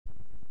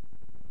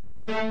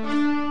Jokiel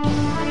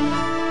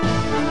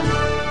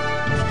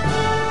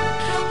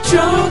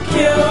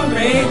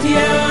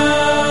Radio.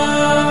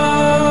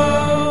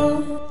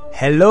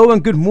 Hello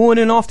and good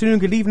morning, afternoon,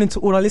 good evening to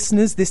all our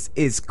listeners. This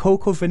is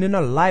Coco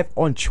Vanilla live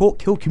on Chalk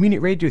Hill Community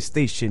Radio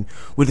Station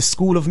with the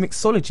School of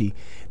Mixology.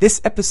 This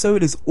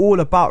episode is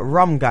all about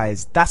rum,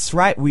 guys. That's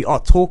right, we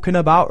are talking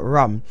about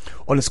rum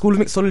on the School of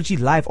Mixology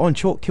live on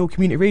Chalk Hill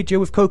Community Radio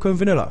with Coco and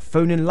Vanilla.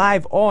 Phoning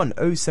live on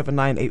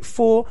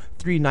 07984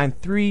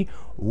 393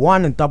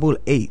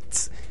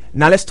 188.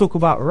 Now let's talk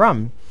about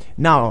rum.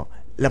 Now,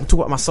 let me talk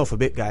about myself a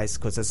bit, guys,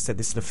 because as I said,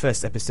 this is the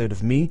first episode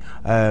of me.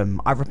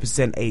 I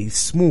represent a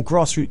small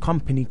grassroots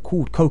company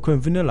called Coco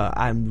and Vanilla,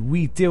 and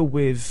we deal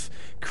with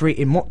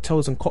creating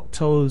mocktails and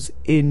cocktails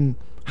in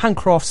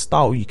handcraft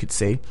style, you could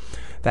say,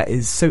 that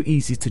is so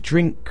easy to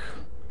drink,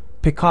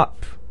 pick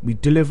up, we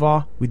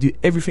deliver, we do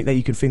everything that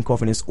you can think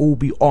of, and it's all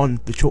be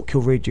on the Chalk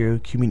Hill Radio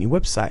community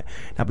website.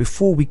 Now,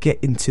 before we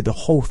get into the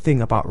whole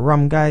thing about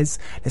rum, guys,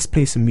 let's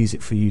play some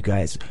music for you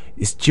guys.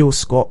 It's Jill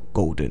Scott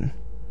Golden.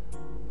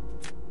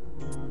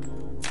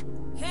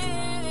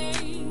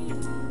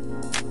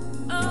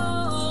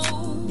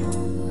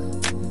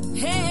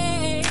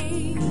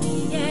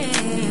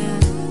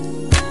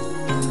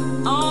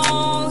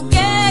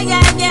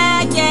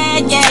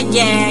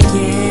 Yeah.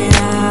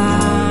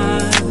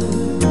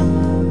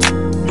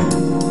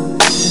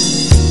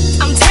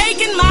 I'm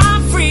taking my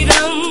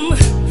freedom,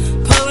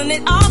 pulling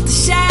it off the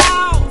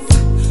shelf,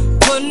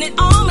 putting it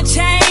on my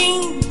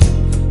chain,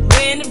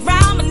 wearing it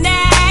round my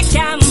neck.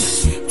 I'm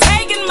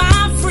taking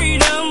my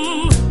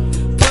freedom,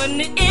 putting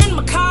it in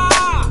my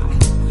car,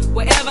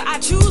 wherever I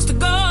choose to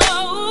go,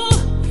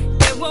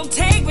 it won't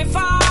take me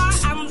far.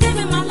 I'm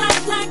living my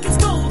life like it's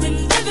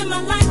golden, living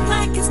my life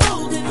like it's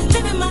golden,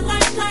 living my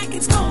life like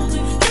it's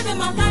golden. Living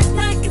my life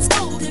like it's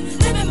golden.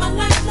 Living my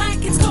life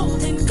like it's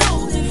golden,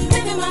 golden.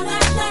 Living my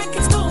life like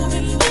it's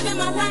golden. Living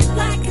my life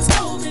like it's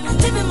golden.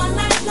 Living my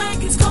life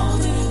like it's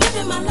golden.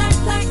 Living my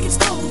life like it's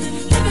golden.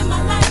 Living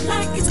my life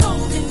like it's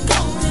golden,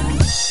 golden.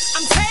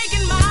 I'm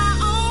taking my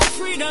own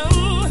freedom,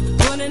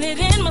 putting it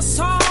in my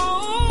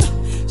song,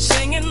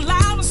 singing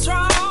loud and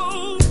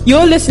strong.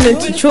 You're listening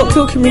to Chalk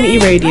Hill Community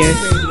Radio,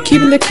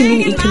 keeping the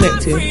community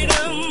connected.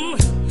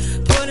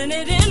 Putting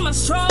it in my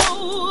stroll.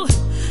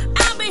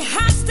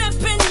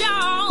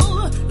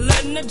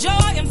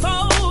 Joy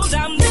unfold.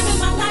 I'm living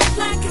my life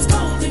like it's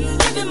golden.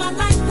 Living my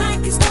life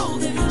like it's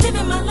golden.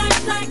 Living my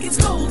life like it's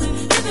golden.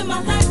 Living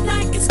my life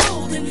like it's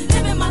golden.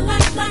 Living my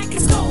life like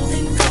it's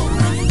golden.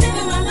 Golden.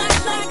 Living my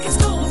life like it's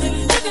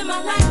golden. Living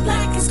my life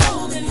like it's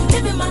golden.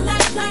 Living my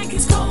life like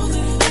it's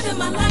golden. Living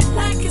my life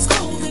like it's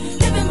golden.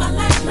 Living my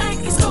life like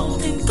it's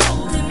golden.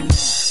 Golden.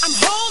 I'm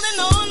holding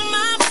on to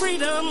my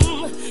freedom.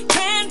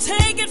 Can't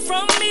take it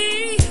from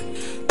me.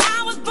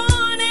 I was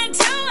born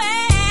into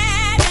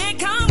it. It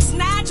comes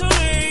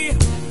naturally.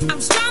 I'm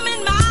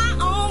strumming my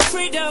own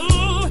freedom,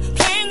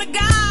 playing the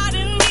God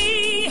in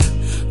me,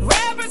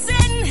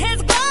 representing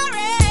His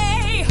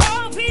glory.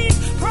 Hope He's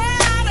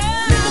proud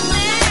of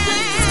me.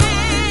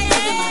 Living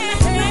my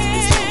life like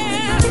it's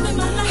golden. Living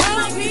my life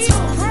like it's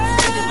golden.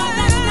 Living my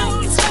life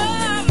like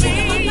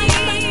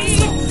it's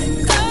golden.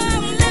 Living my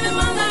life like it's golden. Living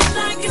my life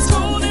like it's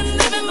golden.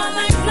 Living my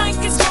life like it's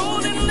golden.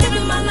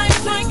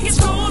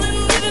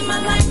 Living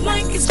my life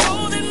like it's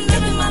golden.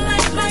 Living my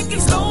life like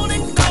it's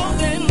golden.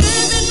 Golden.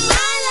 Living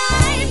my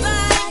life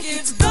like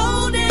it's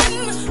golden,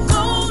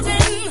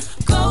 golden,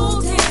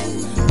 golden,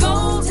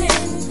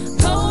 golden,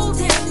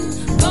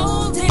 golden,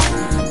 golden.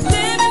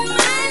 Living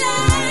my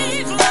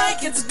life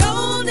like it's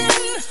golden,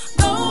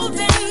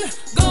 golden,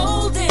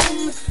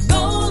 golden,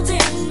 golden,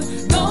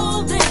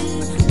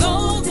 golden,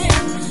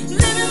 golden.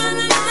 Living my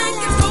life like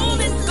it's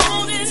golden,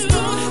 golden,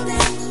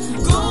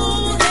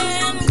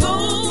 golden,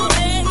 golden,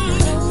 golden.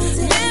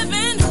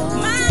 Living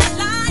my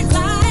life like it's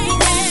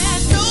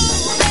golden, golden.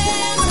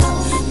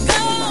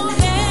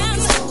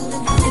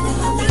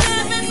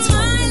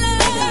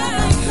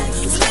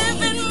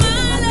 Living my life, living my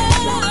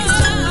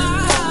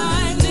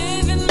life,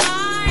 living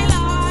my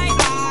life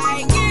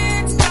like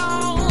it's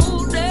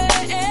golden.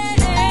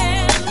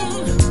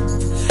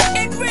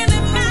 It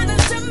really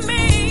matters to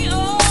me,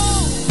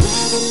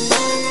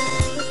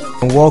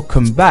 And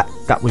welcome back.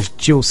 That was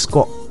Jill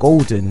Scott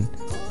Golden.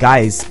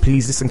 Guys,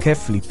 please listen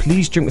carefully.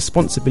 Please drink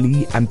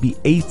responsibly and be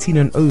 18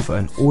 and over,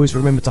 and always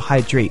remember to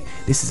hydrate.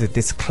 This is a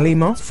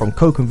disclaimer from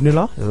Coco and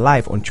Vanilla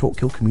live on Chalk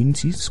Hill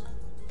Community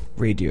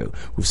Radio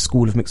with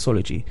School of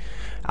Mixology.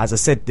 As I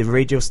said, the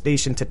radio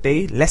station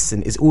today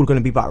lesson is all going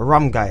to be about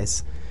rum,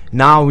 guys.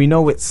 Now we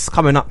know it's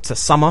coming up to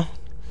summer,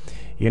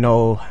 you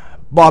know,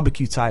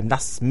 barbecue time.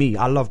 That's me.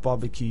 I love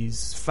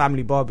barbecues,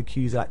 family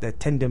barbecues, like the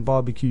tendon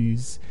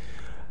barbecues.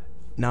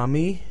 Now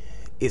me,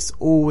 it's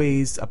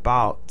always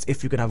about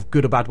if you can have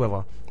good or bad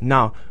weather.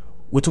 Now,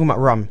 we're talking about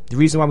rum. The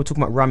reason why we're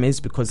talking about rum is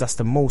because that's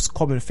the most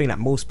common thing that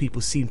most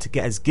people seem to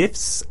get as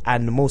gifts,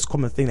 and the most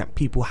common thing that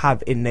people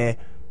have in their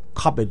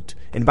cupboard,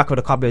 in the back of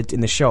the cupboard,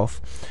 in the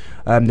shelf.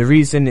 The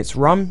reason it's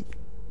rum,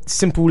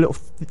 simple little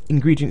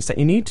ingredients that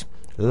you need: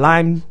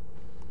 lime,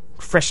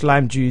 fresh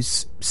lime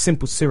juice,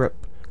 simple syrup,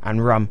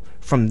 and rum.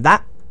 From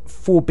that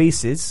 4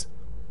 bases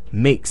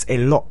makes a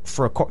lot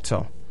for a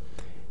cocktail.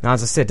 Now,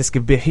 as I said, this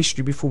could be a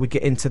history before we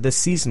get into the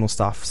seasonal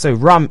stuff. So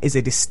rum is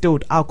a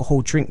distilled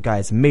alcohol drink,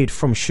 guys, made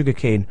from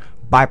sugarcane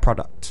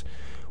byproduct.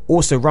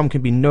 Also, rum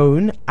can be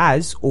known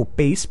as, or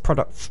base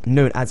product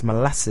known as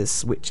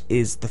molasses, which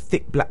is the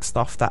thick black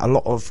stuff that a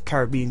lot of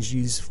Caribbeans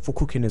use for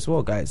cooking as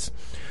well, guys.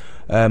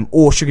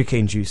 Or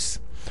sugarcane juice.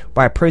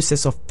 By a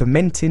process of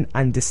fermenting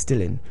and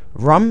distilling.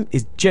 Rum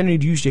is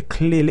generally usually a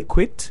clear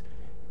liquid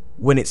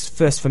when it's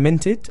first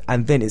fermented,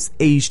 and then it's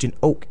aged in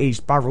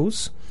oak-aged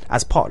barrels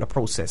as part of the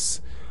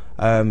process.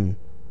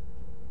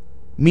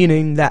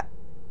 Meaning that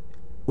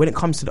when it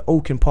comes to the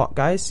oaking part,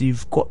 guys,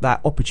 you've got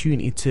that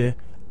opportunity to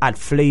add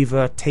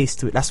flavour, taste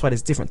to it. That's why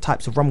there's different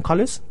types of rum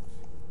colours.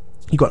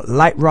 You got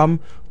light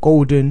rum,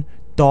 golden,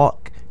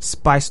 dark,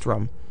 spiced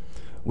rum,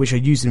 which are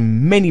used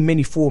in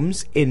many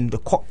forms in the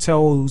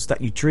cocktails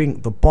that you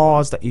drink, the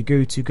bars that you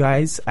go to,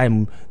 guys.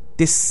 And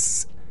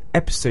this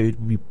episode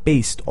will be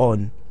based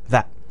on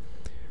that.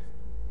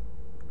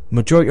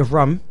 Majority of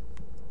rum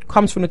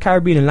comes from the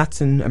Caribbean and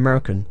Latin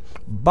American.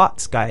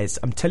 But, guys,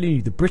 I'm telling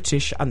you, the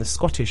British and the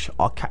Scottish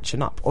are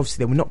catching up.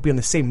 Obviously, they will not be on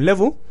the same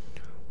level,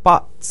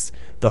 but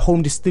the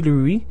home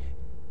distillery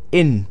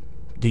in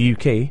the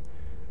UK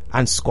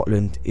and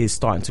Scotland is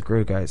starting to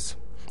grow, guys.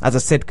 As I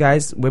said,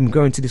 guys, when we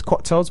go into these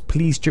cocktails,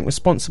 please drink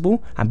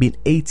responsible and be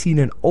 18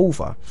 and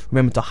over.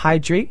 Remember to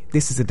hydrate.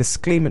 This is a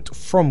disclaimer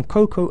from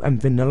Coco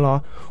and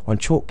Vanilla on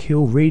Chalk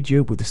Hill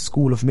Radio with the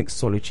School of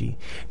Mixology.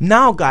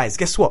 Now, guys,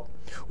 guess what?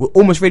 We're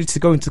almost ready to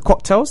go into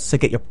cocktails. So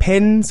get your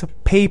pens,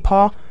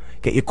 paper,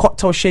 get your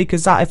cocktail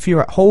shakers out if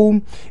you're at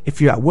home. If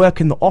you're at work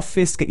in the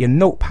office, get your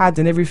notepad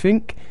and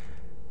everything.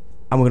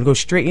 And we're going to go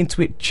straight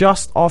into it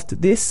just after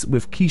this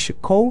with Keisha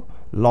Cole,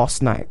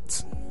 Last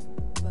Night.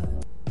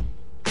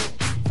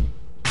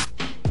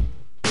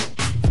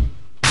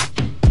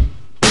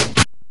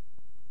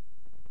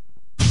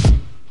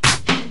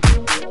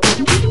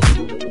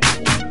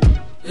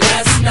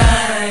 Last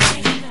night,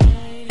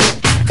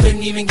 I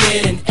couldn't even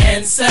get an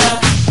answer.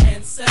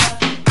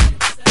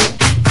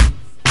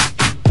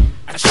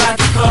 I tried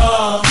to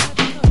call,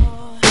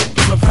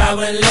 but my pride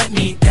wouldn't let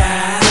me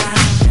die.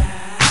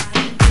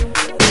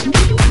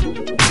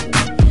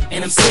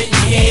 And I'm sitting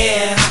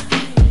here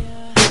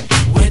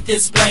with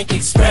this blank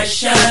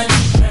expression,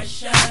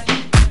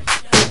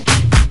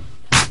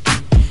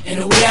 and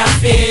the way I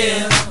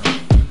feel,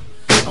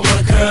 I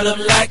wanna curl up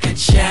like a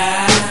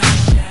child.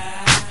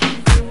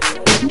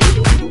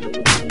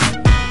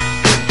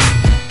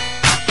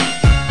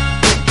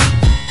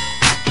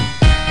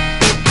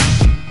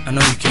 I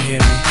know you can hear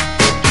me.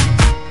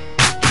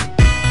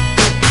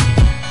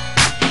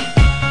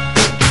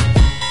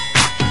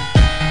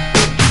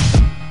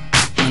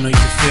 I know you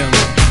can feel me.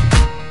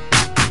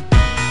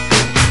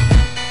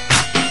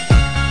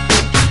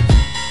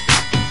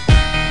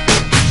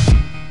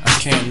 I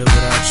can't live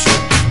without you.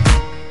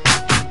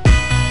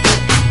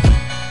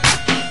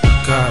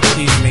 God,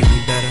 please make me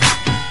better.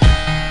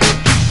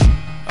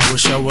 I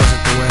wish I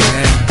wasn't the way I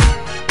am.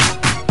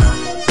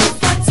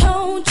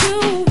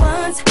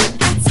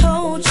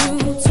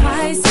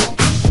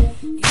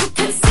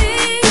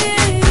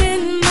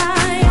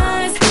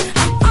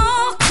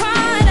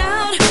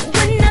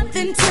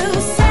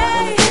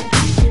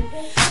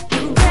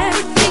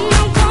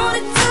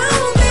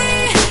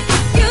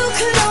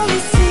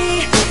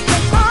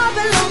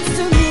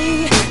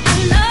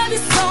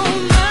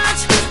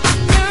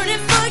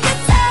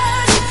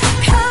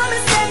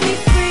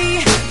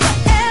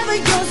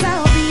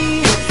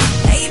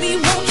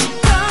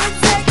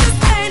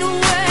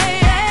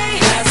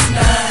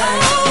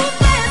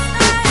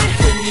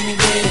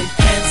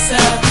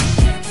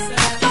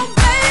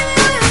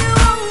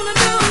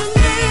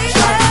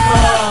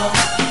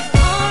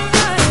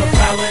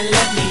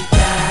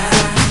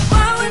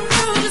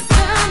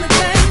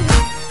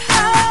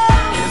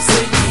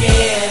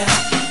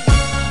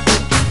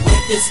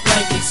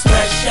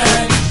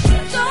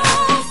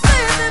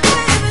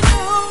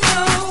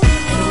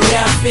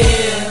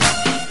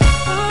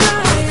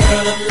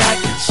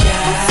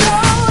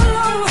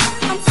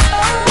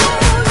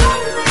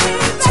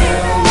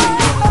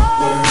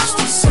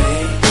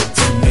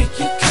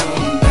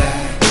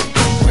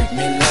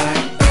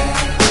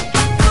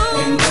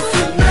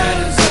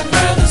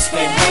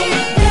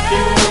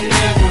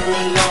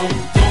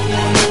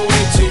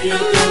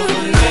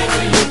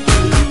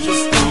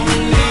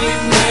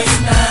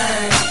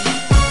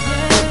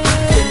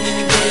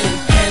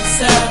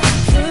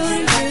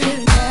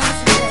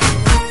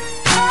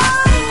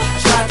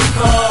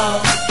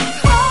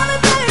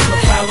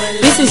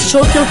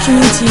 Chalk Hill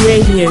Community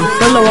Radio.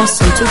 Follow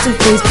us on Twitter,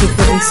 Facebook,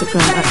 and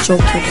Instagram at Chalk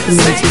Hill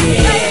Community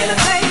Radio.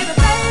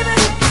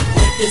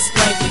 This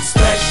blank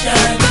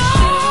expression,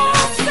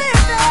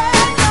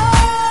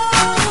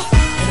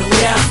 and the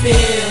way I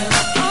feel,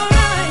 I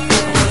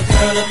wanna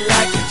curl up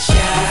like a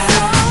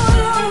child.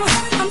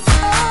 I'm so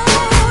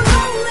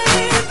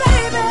lonely,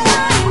 baby.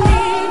 I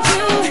need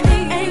you,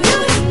 and you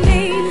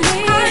need me.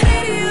 I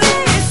need you.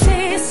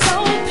 It's so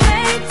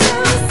pain to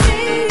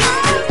see. I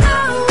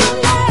know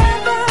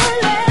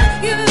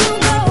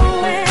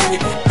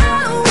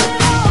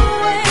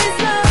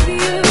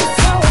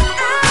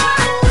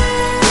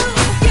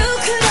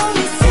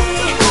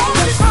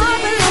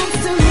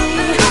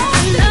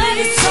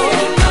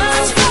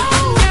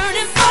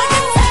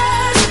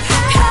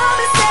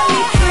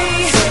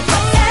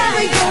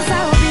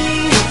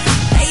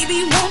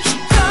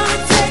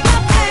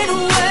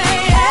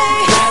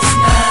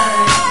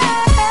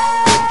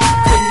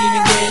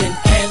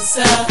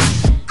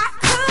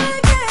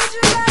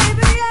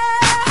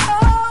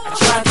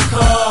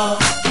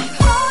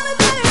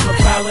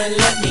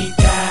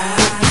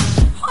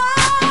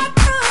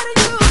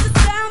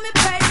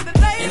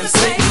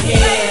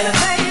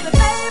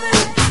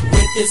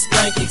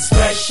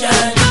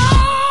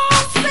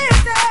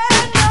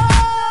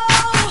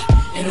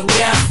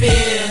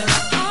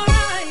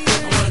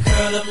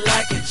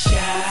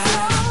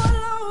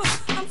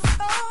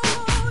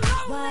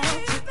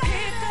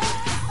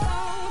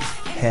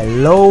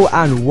Hello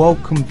and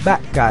welcome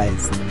back,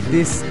 guys.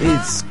 This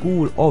is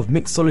School of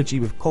Mixology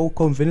with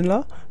Coco and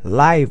Vanilla,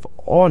 live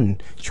on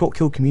Chalk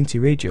Hill Community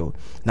Radio.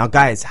 Now,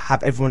 guys,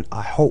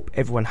 I hope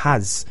everyone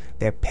has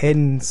their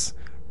pens,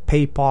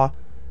 paper,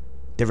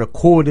 their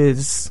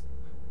recorders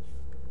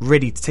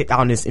ready to take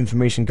down this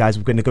information, guys.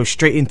 We're going to go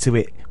straight into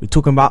it. We're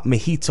talking about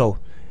mojito,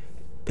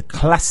 the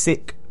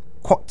classic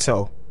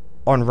cocktail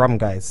on rum,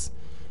 guys.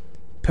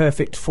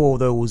 Perfect for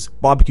those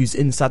barbecues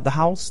inside the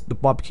house, the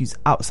barbecues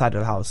outside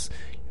of the house.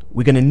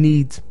 We're going to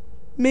need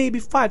maybe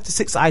 5 to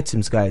 6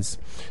 items, guys.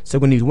 So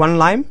we're going to need 1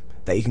 lime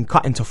that you can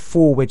cut into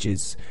 4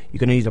 wedges. You're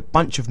going to need a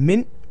bunch of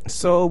mint.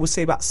 So we'll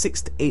say about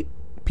 6 to 8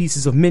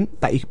 pieces of mint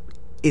that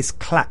is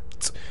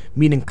clapped.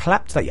 Meaning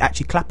clapped, that you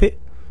actually clap it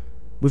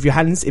with your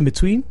hands in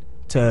between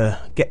to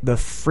get the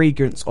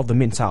fragrance of the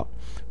mint out.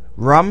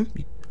 Rum,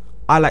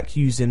 I like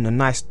using a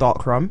nice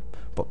dark rum.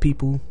 But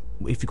people,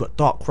 if you've got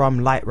dark rum,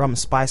 light rum,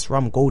 spice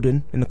rum,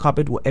 golden in the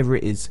cupboard, whatever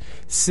it is,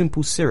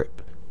 simple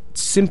syrup.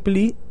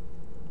 Simply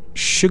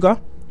sugar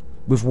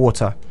with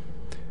water.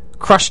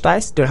 Crushed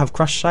ice, don't have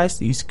crushed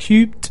ice, use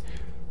cubed.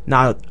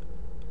 Now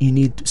you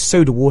need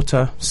soda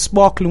water,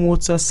 sparkling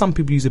water. Some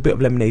people use a bit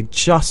of lemonade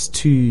just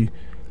to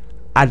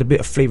add a bit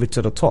of flavour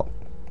to the top.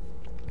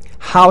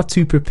 How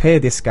to prepare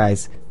this,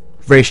 guys?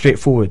 Very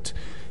straightforward.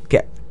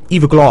 Get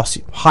either glass,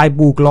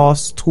 highball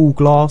glass, tall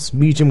glass,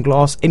 medium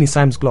glass, any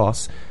size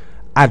glass.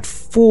 Add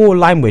 4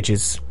 lime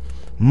wedges.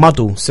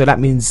 Muddle, so that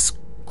means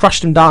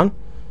crush them down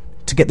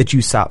to get the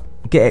juice out,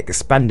 get it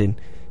expanding.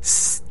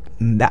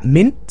 That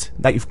mint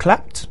that you've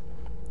clapped,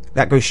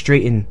 that goes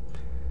straight in.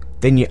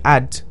 Then you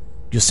add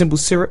your simple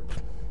syrup,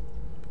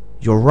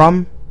 your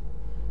rum,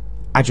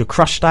 add your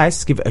crushed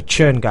ice, give it a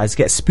churn, guys.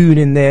 Get a spoon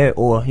in there,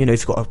 or if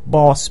you've got a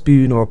bar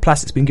spoon or a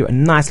plastic spoon, give it a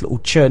nice little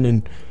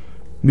churning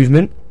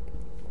movement.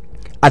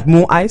 Add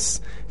more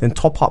ice, then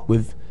top up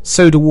with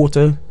soda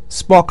water,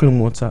 sparkling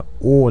water,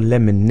 or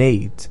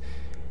lemonade.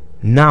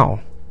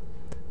 Now,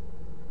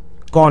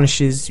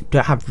 garnishes, you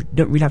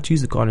don't really have to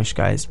use the garnish,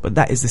 guys, but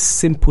that is the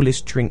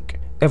simplest drink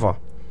ever.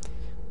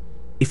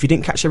 If you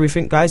didn't catch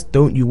everything, guys,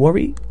 don't you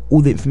worry.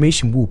 All the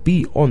information will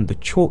be on the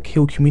Chalk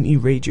Hill Community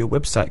Radio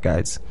website,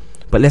 guys.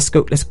 But let's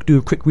do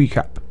a quick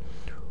recap.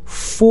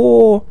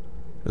 4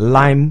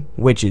 lime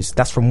wedges,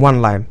 that's from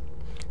 1 lime.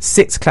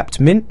 6 clapped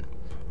mint.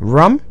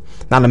 Rum,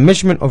 now the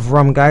measurement of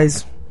rum,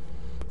 guys,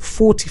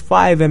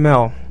 45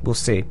 ml, we'll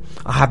say.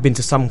 I have been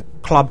to some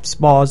clubs,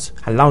 bars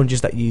and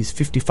lounges that use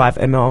 55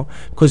 ml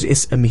because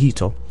it's a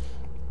mojito.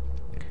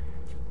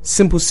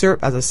 Simple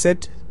syrup, as I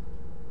said,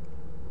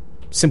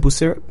 simple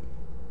syrup,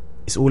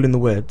 it's all in the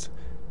word.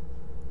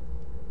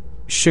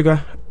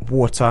 Sugar,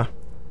 water,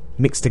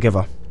 mixed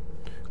together.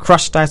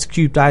 Crushed ice,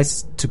 cubed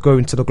ice to go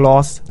into the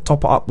glass.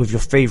 Top it up with your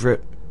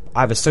favourite,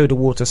 either soda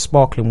water,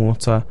 sparkling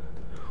water,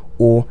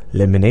 or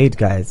lemonade,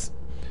 guys.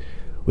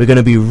 We're going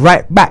to be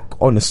right back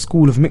on the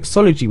School of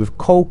Mixology with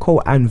Coco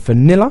and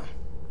Vanilla,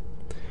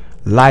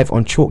 live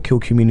on Chalk Hill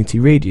Community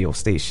Radio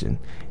Station.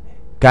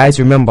 Guys,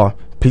 remember,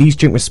 please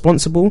drink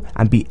responsible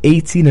and be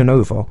 18 and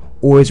over.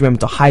 Always remember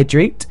to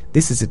hydrate.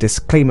 This is a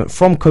disclaimer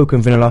from Coco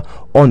and Vanilla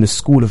on the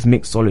School of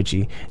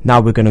Mixology. Now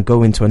we're going to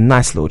go into a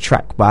nice little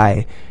track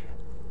by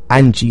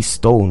Angie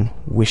Stone,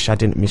 Wish I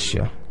Didn't Miss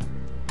You.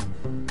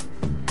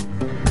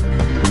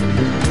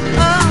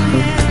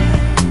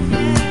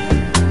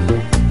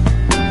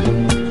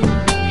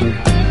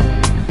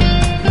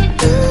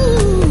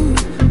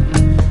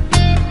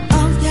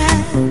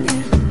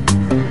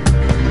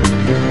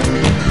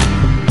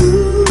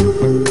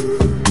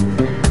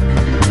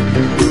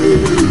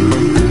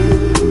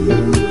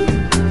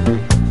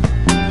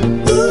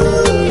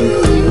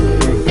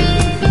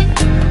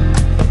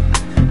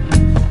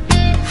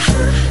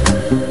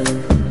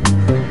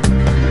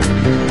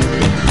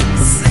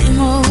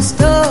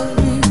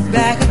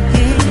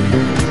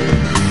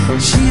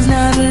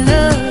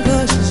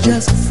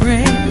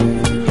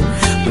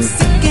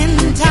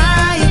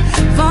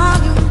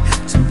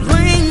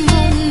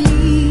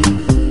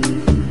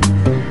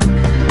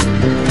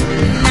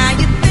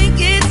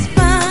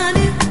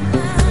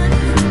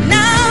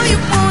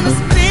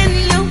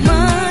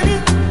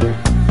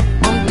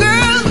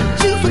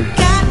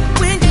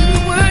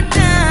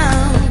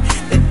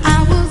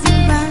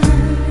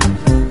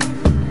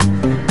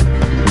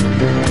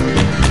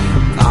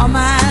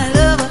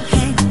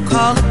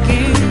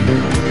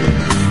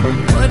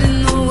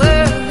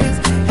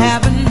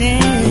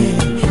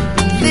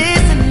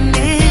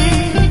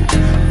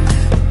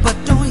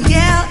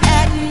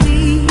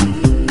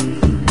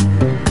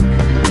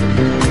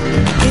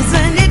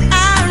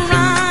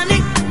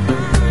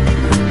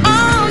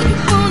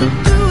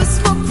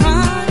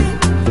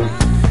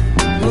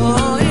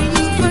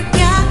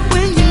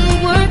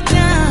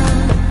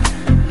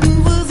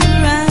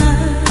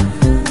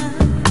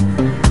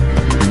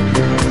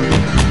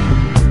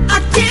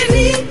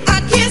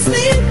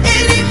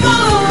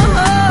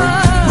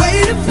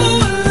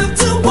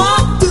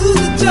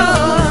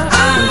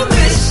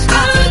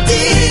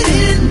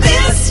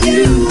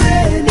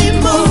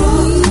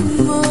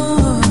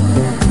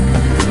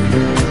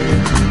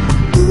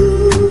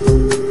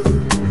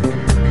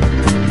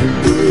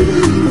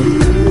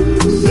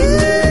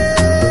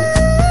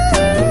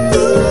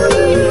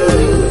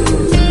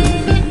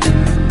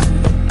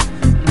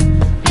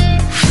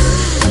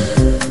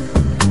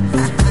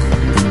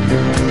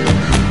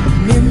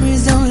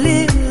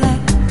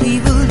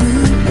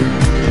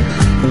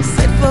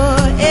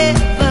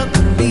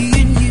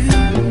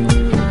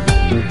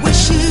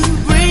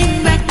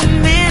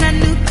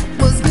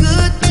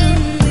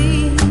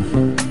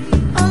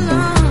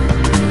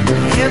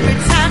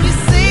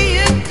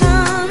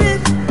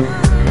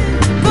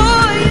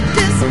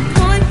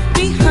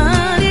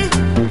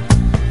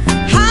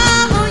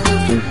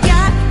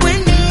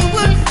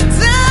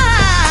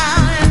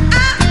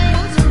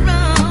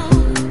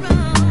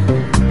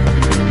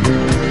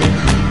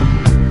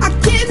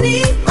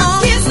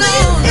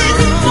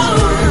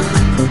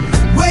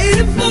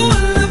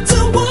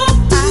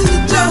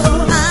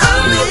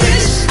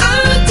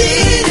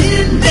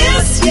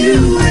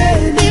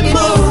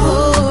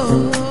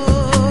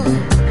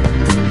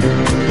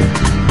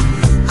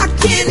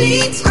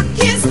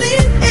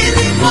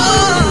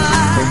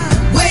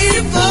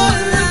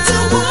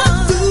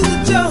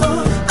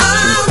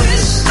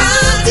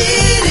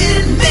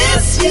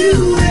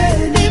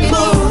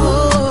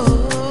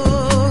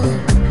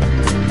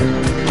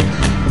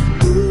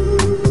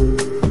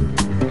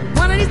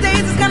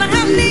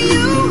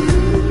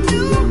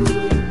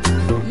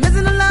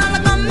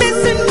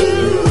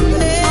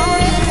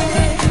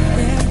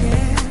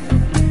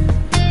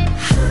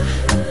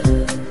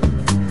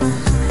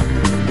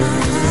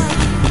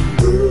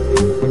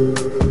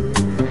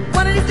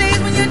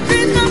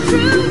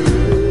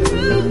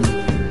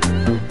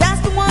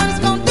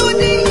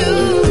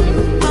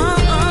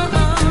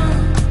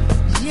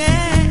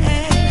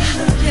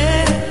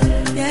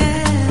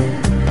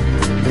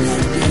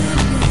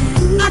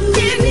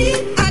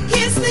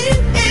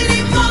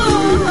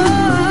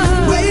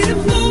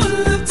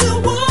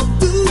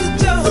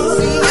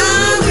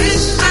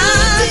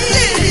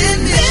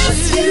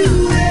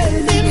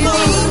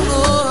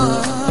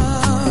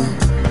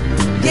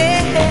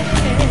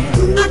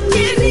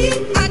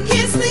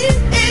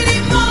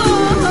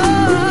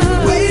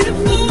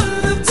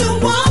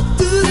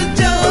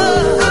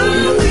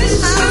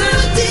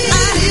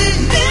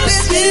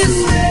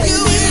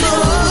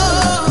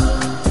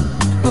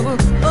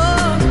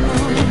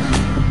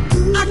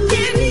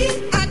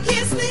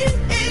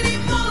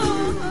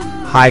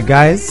 Hi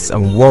guys,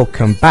 and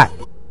welcome back.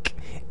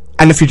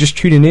 And if you're just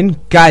tuning in,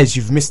 guys,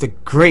 you've missed a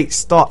great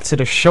start to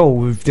the show.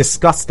 We've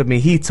discussed the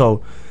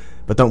mojito,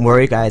 but don't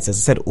worry guys, as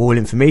I said, all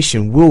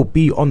information will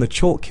be on the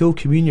Chalk Hill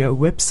Community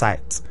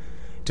website.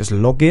 Just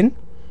log in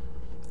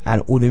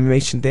and all the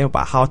information there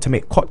about how to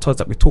make cocktails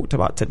that we talked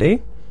about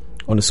today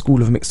on the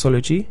School of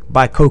Mixology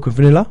by Cocoa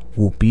Vanilla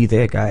will be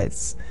there,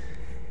 guys.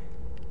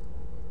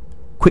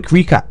 Quick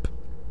recap.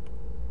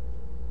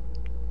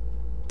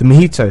 The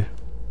mojito: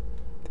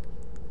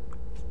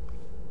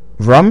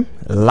 rum,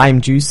 lime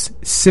juice,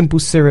 simple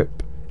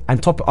syrup,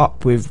 and top it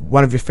up with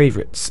one of your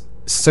favorites: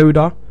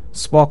 soda,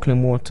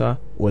 sparkling water,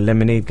 or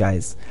lemonade,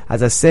 guys.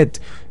 As I said,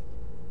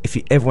 if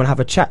you ever want to have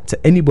a chat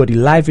to anybody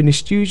live in the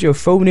studio,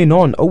 phone in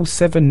on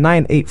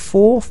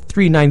 07984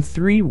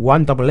 393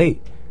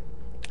 188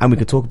 and we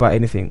can talk about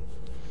anything.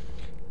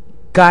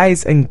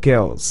 Guys and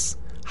girls,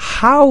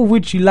 how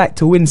would you like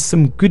to win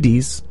some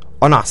goodies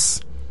on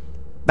us?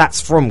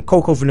 That's from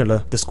Cocoa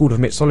Vanilla, the School of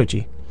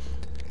Mixology.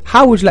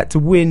 How would you like to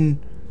win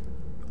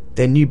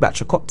their new batch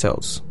of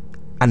cocktails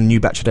and a new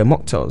batch of their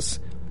mocktails?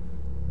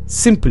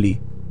 Simply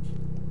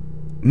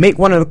make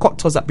one of the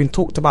cocktails that have been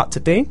talked about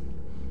today,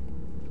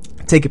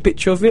 take a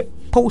picture of it,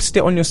 post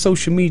it on your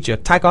social media,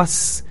 tag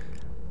us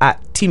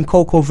at Team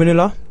Cocoa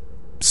Vanilla,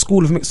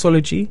 School of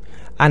Mixology,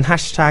 and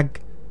hashtag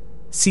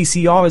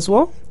CCR as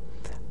well,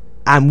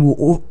 and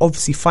we'll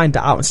obviously find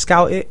that out and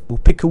scout it. We'll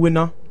pick a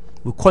winner,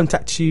 we'll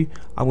contact you,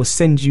 and we'll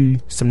send you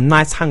some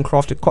nice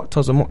handcrafted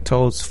cocktails and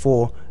mocktails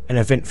for an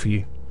event for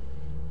you.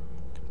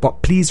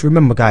 But please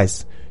remember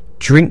guys,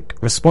 drink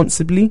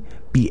responsibly,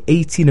 be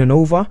 18 and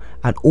over,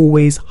 and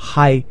always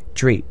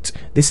hydrate.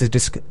 This is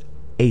just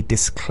a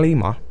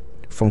disclaimer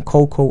from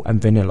Cocoa and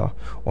Vanilla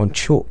on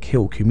Chalk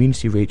Hill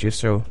Community Radio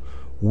Show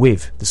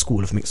with the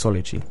School of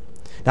Mixology.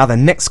 Now the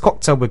next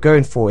cocktail we're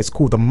going for is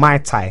called the Mai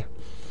Tai.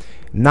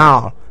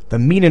 Now the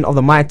meaning of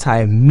the Mai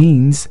Tai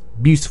means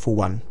beautiful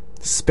one,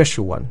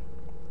 special one.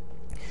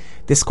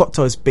 This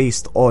cocktail is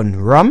based on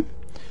rum,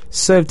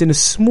 served in a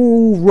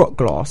small rock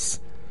glass,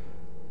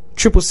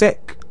 triple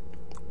sec,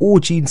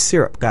 Aubergine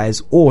syrup,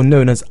 guys, or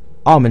known as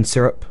almond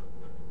syrup,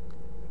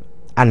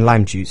 and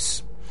lime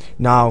juice.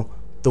 Now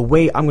the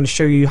way I'm going to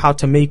show you how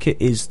to make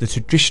it is the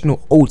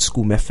traditional old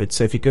school method.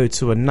 So if you go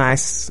to a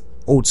nice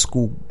old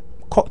school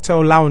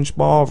cocktail lounge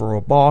bar or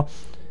a bar,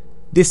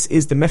 this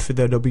is the method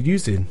that they'll be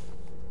using.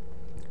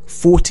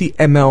 40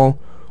 ml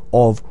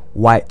of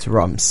white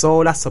rum,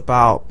 so that's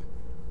about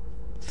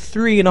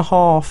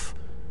 3.5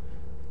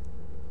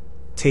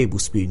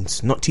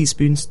 tablespoons, not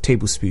teaspoons,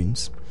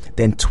 tablespoons.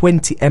 Then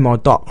 20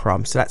 ml dark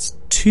rum, so that's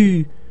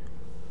 2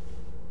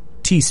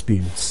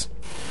 teaspoons.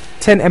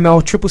 10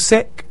 ml triple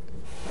sec,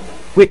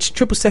 which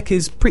triple sec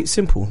is pretty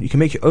simple. You can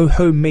make your own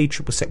homemade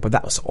triple sec, but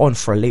that's on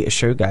for a later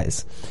show,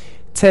 guys.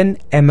 10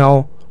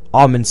 ml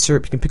almond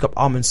syrup, you can pick up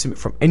almond syrup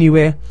from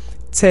anywhere.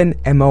 10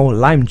 ml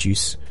lime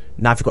juice.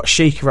 Now if you've got a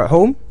shaker at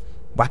home,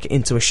 whack it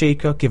into a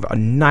shaker, give it a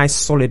nice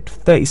solid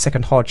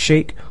 30-second hard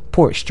shake,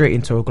 pour it straight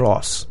into a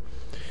glass.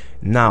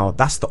 Now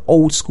that's the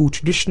old school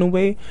traditional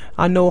way.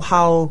 I know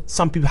how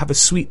some people have a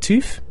sweet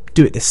tooth,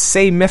 do it the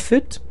same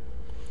method.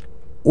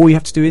 All you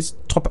have to do is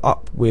top it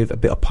up with a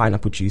bit of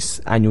pineapple juice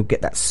and you'll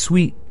get that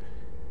sweet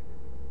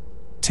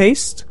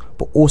taste,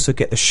 but also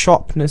get the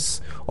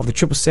sharpness of the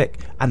triple sec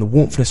and the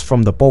warmthness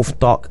from the both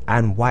dark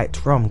and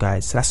white rum,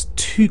 guys. So that's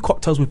 2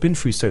 cocktails we've been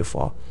through so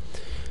far.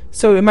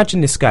 So imagine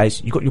this,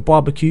 guys, you got your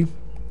barbecue,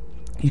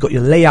 you got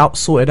your layout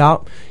sorted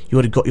out, you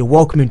already got your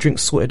welcoming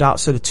drinks sorted out.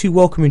 So the 2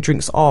 welcoming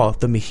drinks are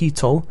the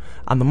mojito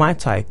and the Mai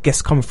Tai.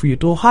 Guests coming through your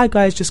door, hi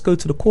guys, just go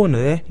to the corner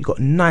there, you got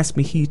nice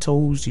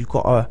mojitos, you've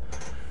got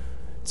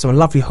some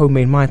lovely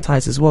homemade Mai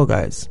Tais as well,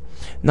 guys.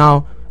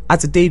 Now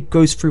as the day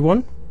goes through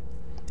on,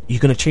 you're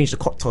going to change the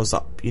cocktails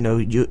up. You know,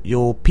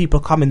 your people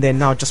are coming there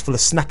now just for the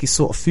snacky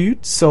sort of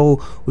food, so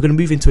we're going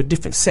to move into a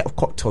different set of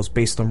cocktails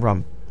based on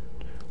rum.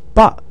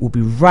 But we'll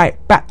be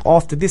right back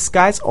after this,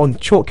 guys, on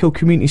Chalk Hill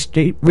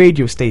Community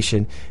Radio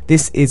Station.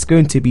 This is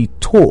going to be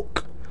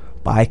Talk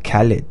by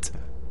Khalid.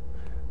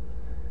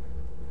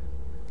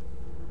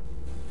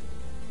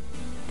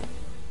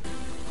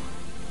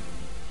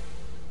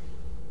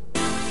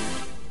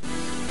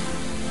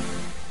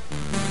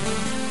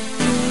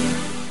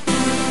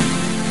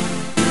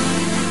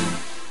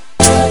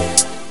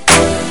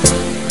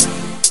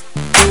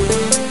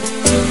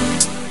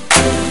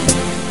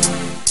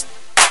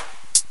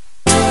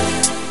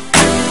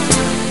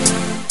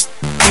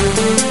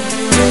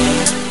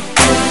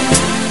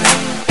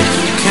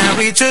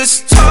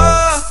 Just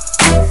talk,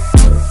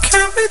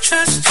 can we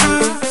just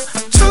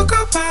talk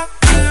about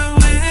where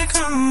we're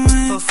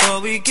going before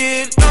we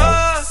get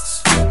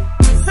lost?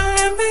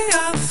 Maybe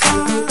our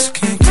thoughts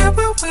can't get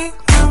where we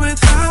are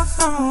without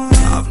knowing.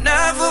 I've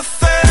never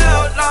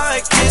felt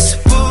like this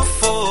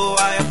before.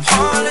 I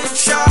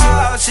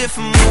apologize if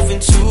I'm moving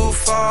too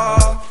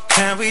far.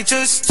 Can we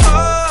just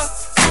talk?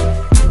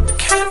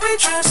 Can we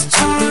just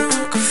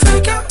talk?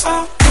 Figure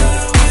out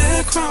where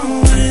we're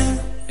growing.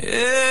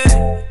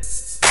 Yeah.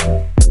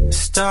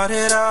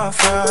 started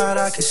off right,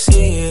 I can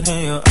see it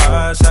in your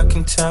eyes. I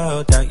can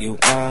tell that you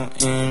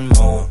wanting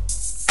more.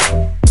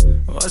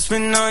 What's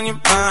been on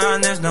your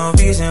mind? There's no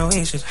reason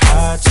we should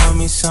hide. Tell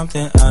me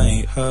something I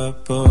ain't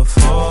heard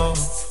before.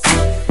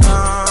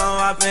 Oh,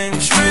 I've been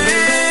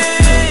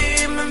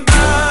dreaming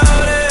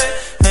about it,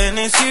 and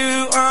it's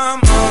you I'm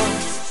on.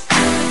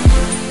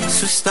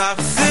 So stop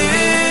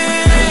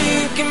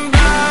thinking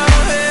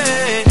about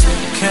it.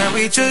 Can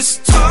we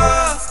just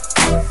talk?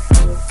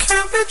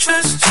 Can we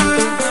just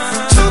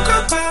talk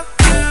about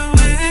where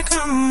we're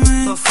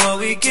going before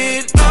we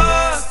get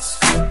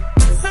lost?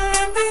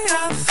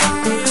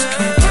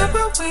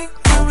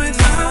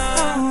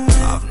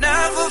 I've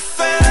never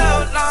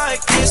felt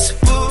like this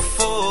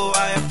before. I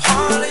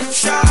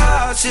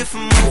apologize if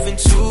I'm moving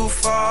too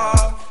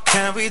far.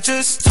 Can we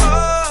just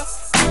talk?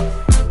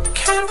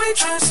 Can we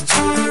just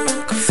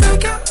talk?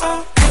 Figure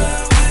out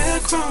where we're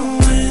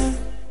growing.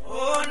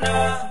 Oh,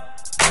 no.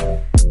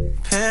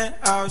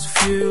 Penthouse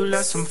view,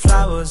 left some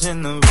flowers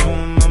in the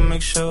room. I'll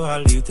make sure I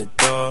leave the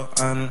door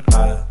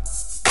unlocked.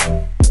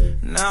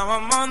 Now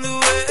I'm on the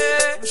way,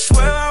 I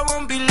swear I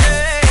won't be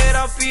late.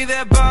 I'll be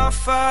there by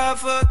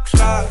 5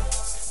 o'clock.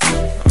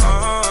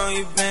 Oh,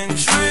 you've been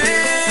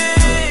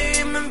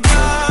dreaming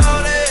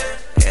about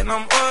it, and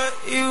I'm what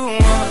you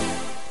want.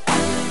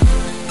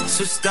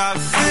 So stop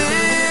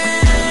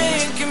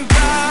thinking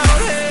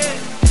about it.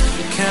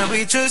 Can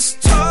we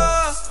just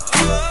talk?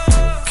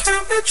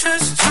 Can we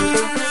just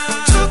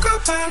talk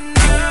about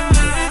where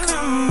we're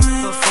going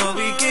before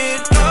we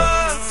get lost?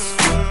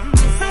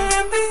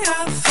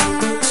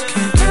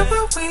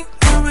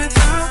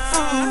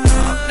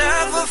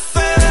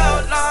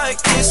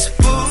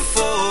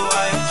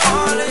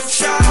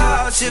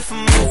 If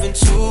I'm moving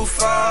too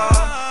far,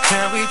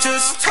 can we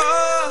just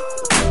talk?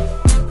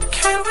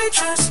 Can we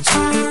just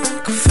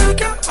talk?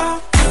 Figure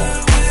out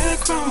where we're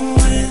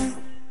growing.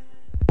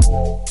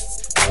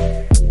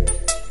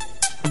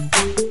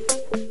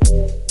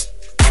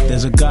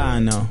 There's a guy I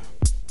know,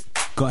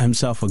 got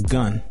himself a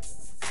gun.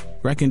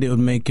 Reckoned it would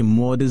make him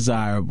more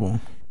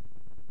desirable.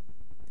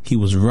 He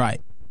was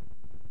right.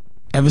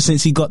 Ever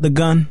since he got the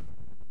gun,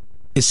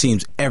 it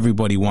seems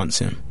everybody wants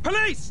him.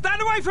 Police,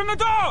 stand away from the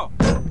door!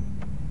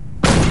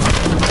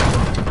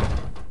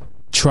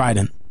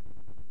 Trident.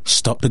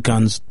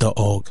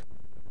 StopTheGuns.org.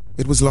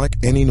 It was like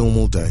any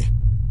normal day.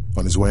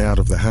 On his way out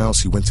of the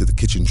house, he went to the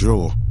kitchen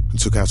drawer and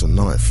took out a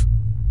knife.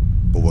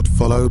 But what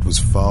followed was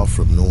far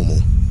from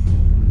normal.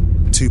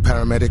 2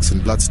 paramedics in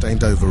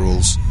blood-stained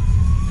overalls,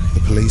 the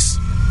police,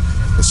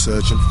 a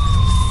surgeon,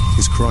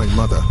 his crying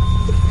mother,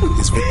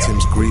 his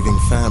victim's grieving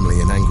family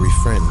and angry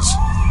friends,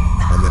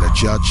 and then a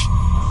judge,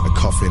 a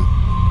coffin,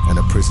 and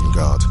a prison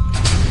guard.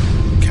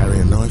 Carry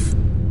a knife,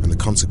 and the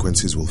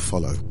consequences will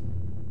follow.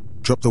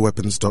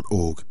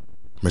 DropTheWeapons.org,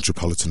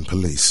 Metropolitan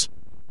Police.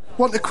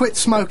 Want to quit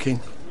smoking?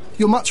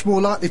 You're much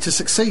more likely to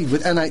succeed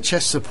with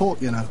NHS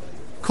support, you know.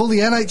 Call the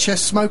NHS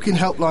Smoking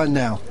Helpline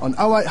now on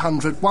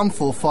 0800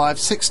 145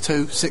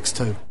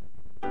 6262.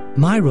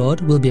 My Road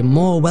will be a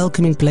more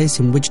welcoming place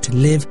in which to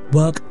live,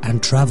 work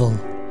and travel.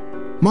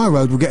 My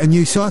Road will get a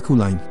new cycle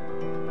lane.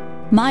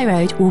 My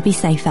Road will be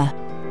safer.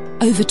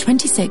 Over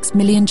 26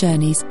 million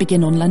journeys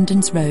begin on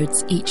London's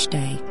roads each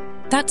day.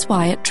 That's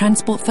why at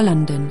Transport for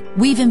London,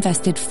 we've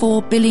invested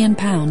 £4 billion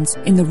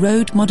in the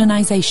Road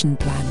Modernisation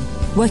Plan.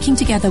 Working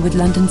together with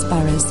London's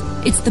boroughs,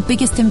 it's the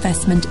biggest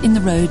investment in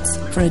the roads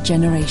for a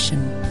generation.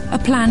 A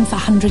plan for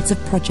hundreds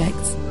of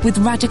projects, with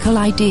radical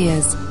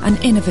ideas and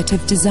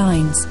innovative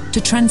designs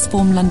to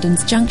transform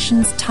London's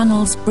junctions,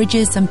 tunnels,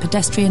 bridges and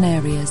pedestrian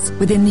areas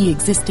within the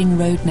existing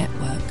road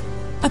network.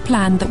 A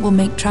plan that will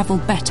make travel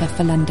better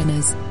for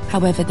Londoners,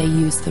 however they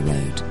use the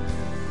road.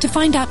 To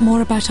find out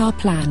more about our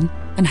plan,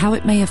 and how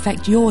it may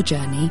affect your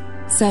journey,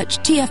 search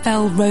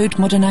TfL Road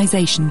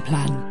Modernisation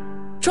Plan.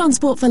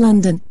 Transport for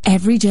London.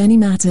 Every journey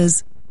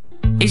matters.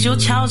 Is your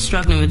child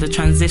struggling with the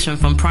transition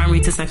from primary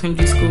to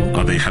secondary school?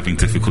 Are they having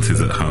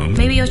difficulties at home?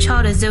 Maybe your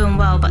child is doing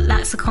well but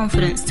lacks the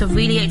confidence to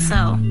really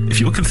excel. If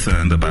you're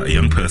concerned about a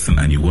young person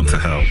and you want to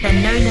help,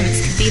 then No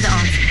Limits could be the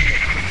answer.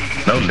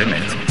 No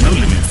Limits. No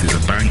Limits is a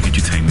Bang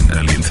Edutainment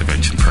early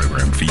intervention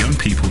program for young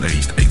people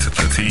aged 8 to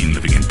 13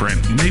 living in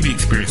Brent who may be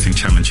experiencing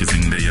challenges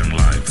in their young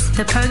lives.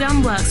 The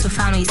program works with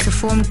families to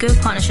form good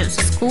partnerships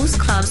with schools,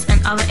 clubs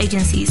and other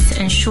agencies to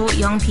ensure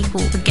young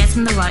people are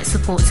getting the right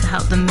support to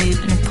help them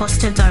move in a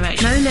positive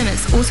direction. No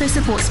Limits also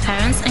supports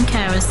parents and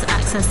carers to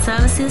access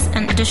services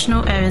and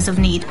additional areas of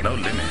need. No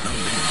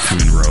Limits. To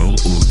enrol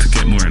or to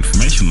get more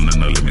information on the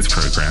No Limits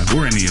program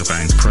or any of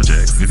Bang's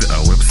projects, visit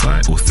our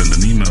website or send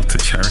an email to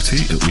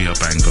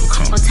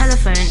charity@wearebang.com or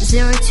telephone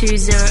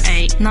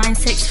 0208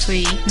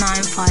 963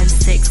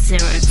 9560.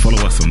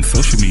 Follow us on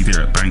social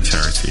media at Bang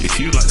Charity. If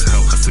you'd like to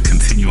help us to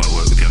continue our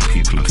work with young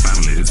people and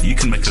families, you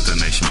can make a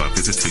donation by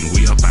visiting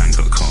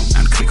wearebang.com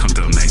and click on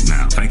donate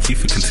now. Thank you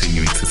for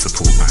continuing to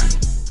support Bang.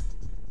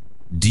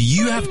 Do Do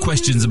you have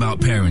questions about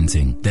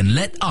parenting? Then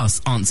let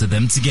us answer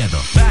them together.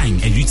 Bang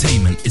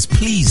Edutainment is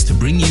pleased to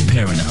bring you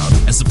Parent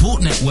Hub, a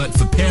support network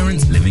for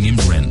parents living in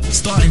Brent.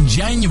 Starting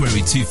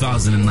January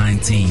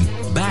 2019,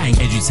 Bang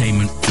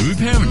Edutainment through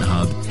Parent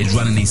Hub is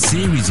running a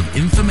series of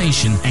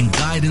information and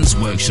guidance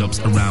workshops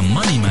around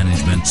money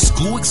management,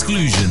 school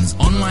exclusions,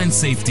 online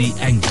safety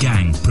and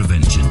gang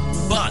prevention.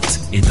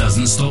 But it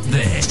doesn't stop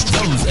there.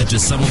 Those are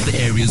just some of the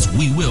areas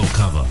we will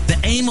cover. The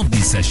aim of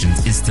these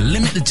sessions is to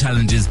limit the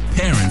challenges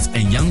parents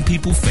and young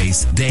people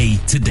face day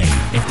to day.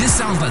 If this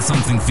sounds like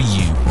something for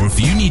you, or if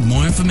you need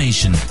more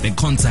information, then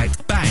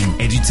contact Bang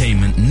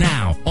Edutainment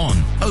now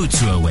on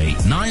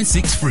 0208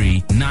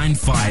 963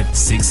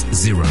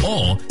 9560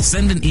 or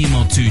send an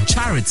email to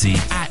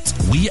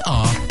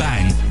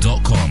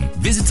charity@wearebang.com.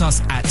 Visit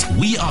us at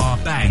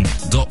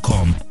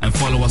wearebang.com and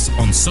follow us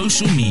on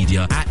social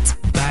media at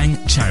Bang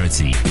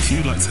Charity. If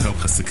you'd like to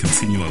help us to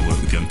continue our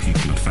work with young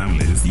people and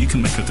families, you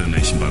can make a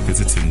donation by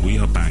visiting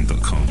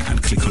wearebang.com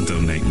and click on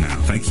donate now.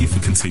 Thank you for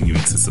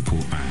continuing to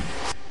support Bang.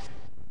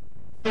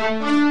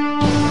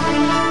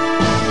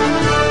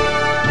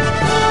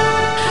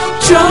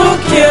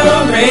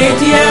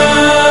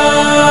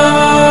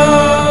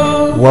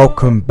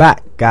 Welcome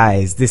back,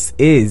 guys. This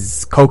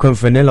is Coco and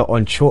Vanilla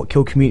on Chalk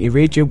Hill Community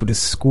Radio with the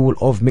School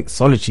of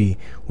Mixology.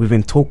 We've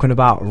been talking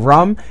about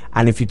rum,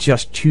 and if you're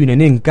just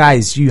tuning in,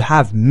 guys, you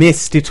have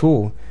missed it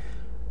all.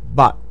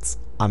 But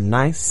I'm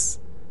nice,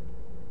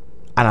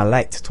 and I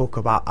like to talk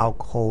about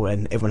alcohol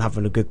and everyone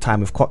having a good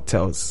time with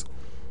cocktails.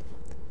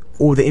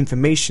 All the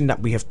information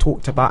that we have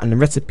talked about and the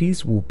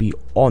recipes will be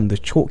on the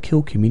Chalk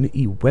Hill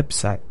Community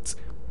website.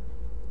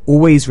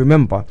 Always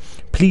remember,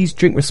 please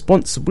drink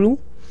responsible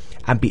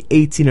and be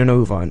 18 and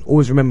over, and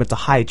always remember to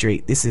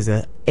hydrate. This is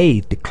a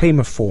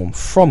disclaimer form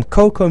from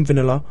Coco and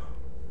Vanilla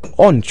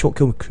on Chalk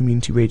Hill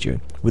Community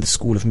Radio with the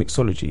School of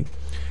Mixology.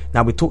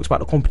 Now, we talked about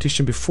the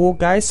competition before,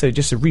 guys, so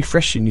just a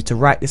refresh, you need to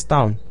write this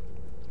down.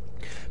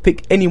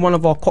 Pick any one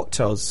of our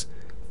cocktails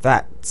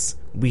that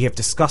we have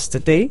discussed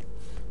today,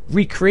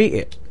 recreate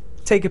it,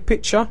 take a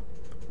picture,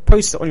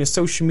 post it on your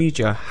social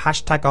media,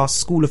 hashtag our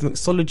School of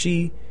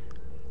Mixology,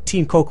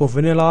 Team Coco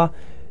Vanilla,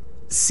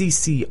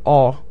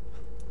 CCR,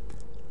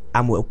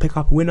 and we'll pick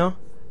up a winner.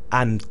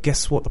 And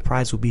guess what the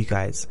prize will be,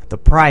 guys? The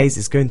prize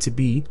is going to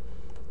be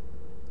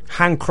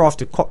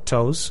handcrafted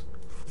cocktails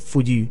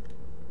for you,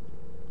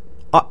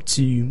 up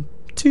to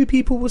 2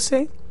 people, we'll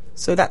say.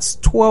 So that's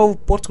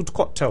 12 bottled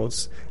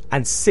cocktails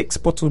and 6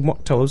 bottled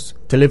mocktails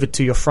delivered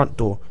to your front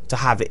door to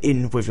have it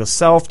in with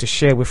yourself, to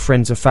share with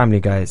friends and family,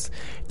 guys.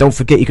 Don't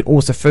forget, you can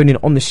also phone in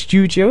on the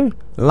studio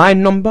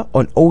line number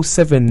on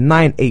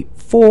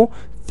 07984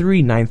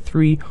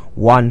 393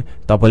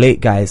 188,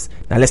 guys.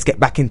 Now let's get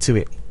back into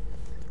it.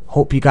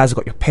 Hope you guys have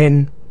got your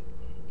pen,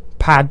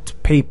 pad,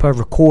 paper,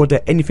 recorder,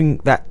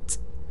 anything that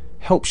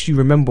helps you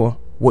remember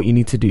what you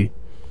need to do.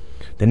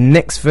 The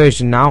next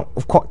version now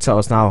of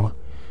cocktails. Now,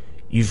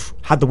 you've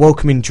had the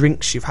welcoming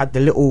drinks, you've had the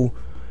little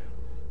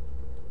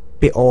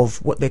bit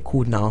of what they're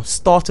called now,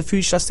 starter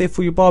food, should I say,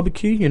 for your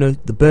barbecue. You know,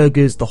 the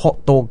burgers, the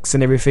hot dogs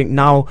and everything.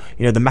 Now,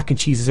 you know, the mac and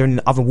cheeses are in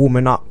the oven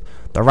warming up,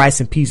 the rice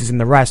and peas is in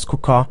the rice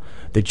cooker,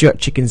 the jerk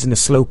chicken's in the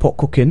slow pot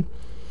cooking.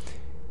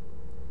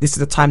 This is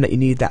the time that you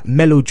need that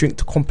mellow drink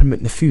to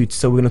complement the food.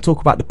 So we're going to talk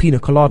about the pina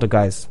colada,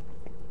 guys.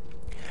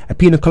 A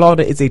pina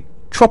colada is a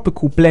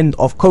tropical blend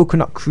of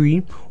coconut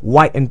cream,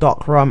 white and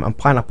dark rum and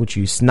pineapple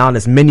juice. Now,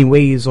 there's many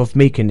ways of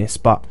making this,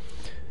 but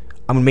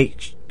I'm going to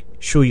make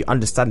sure you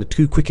understand the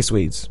 2 quickest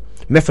ways.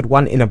 Method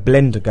 1, in a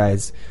blender,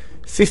 guys.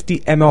 50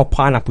 ml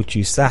pineapple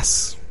juice.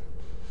 That's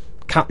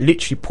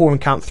literally pour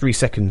and count 3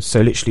 seconds. So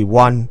literally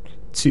 1,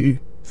 2,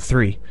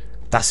 3.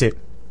 That's it.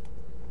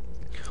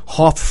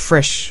 Half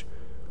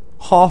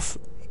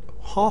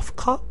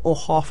cut or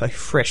half a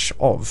fresh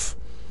of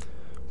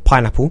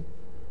pineapple.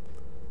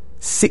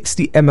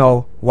 60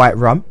 ml white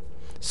rum.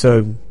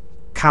 So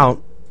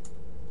count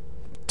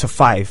to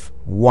 5.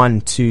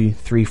 1, 2,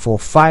 3, 4,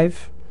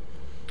 5.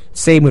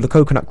 Same with the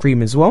coconut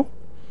cream as well.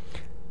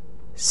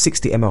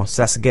 60 ml.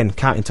 So that's again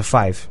counting to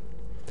 5.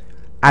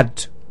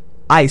 Add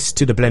ice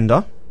to the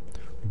blender.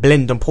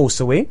 Blend and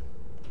pulse away.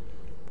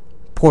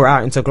 Pour it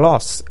out into a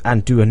glass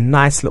and do a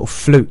nice little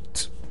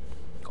float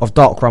of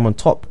dark rum on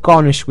top.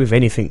 Garnish with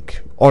anything.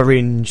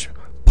 Orange,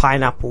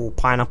 pineapple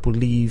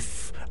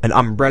leaf, an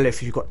umbrella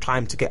if you've got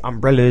time to get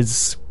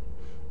umbrellas.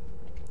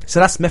 So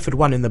that's method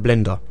 1 in the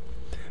blender.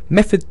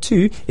 Method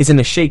 2 is in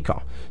a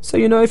shaker. So,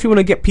 you know, if you want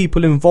to get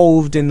people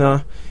involved in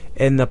the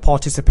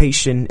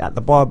participation at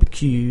the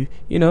barbecue,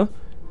 you know,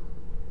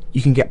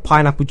 you can get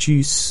pineapple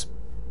juice,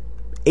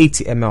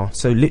 80 ml.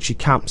 So literally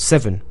count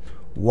 7.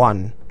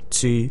 1,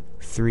 2,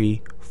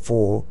 3,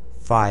 4,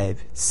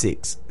 5,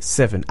 6,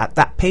 7. At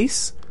that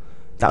pace,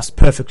 that's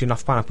perfectly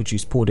enough pineapple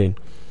juice poured in.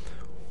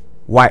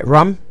 White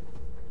rum,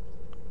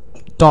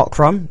 dark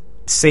rum,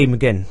 same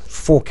again.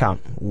 4 count.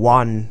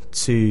 1,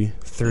 2,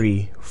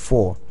 3,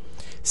 4.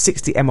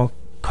 60 ml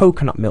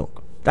coconut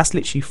milk. That's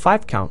literally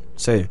 5 count.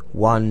 So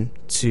 1,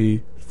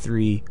 2,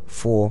 3,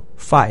 4,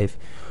 5.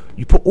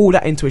 You put all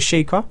that into a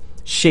shaker,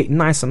 shake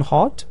nice and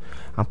hard,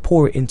 and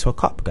pour it into a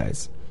cup,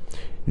 guys.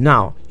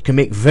 Now, you can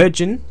make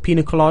virgin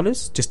pina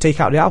coladas. Just take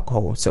out the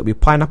alcohol. So it'll be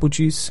pineapple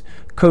juice,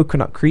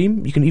 coconut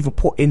cream. You can even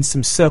put in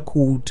some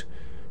circled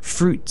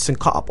fruits and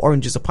cut up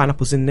oranges or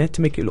pineapples in there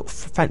to make it look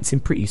fancy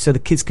and pretty, so the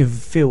kids can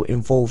feel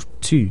involved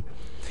too.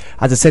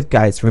 As I said,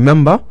 guys,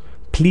 remember,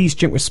 please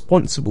drink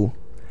responsible.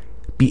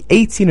 Be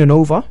 18 and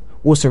over.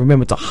 Also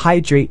remember to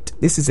hydrate.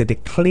 This is a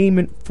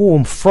declaimant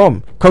form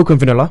from Coke and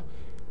Vanilla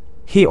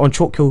here on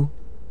Chalk Hill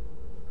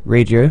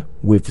Radio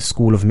with the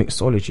School of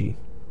Mixology.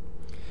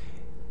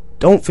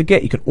 Don't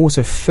forget, you can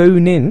also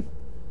phone in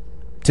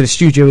to the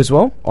studio as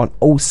well on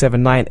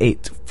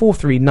 0798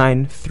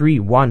 439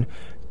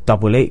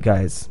 3188,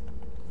 guys.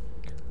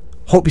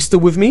 Hope you're still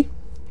with me.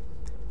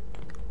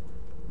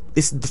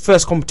 This is the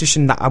first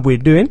competition that we're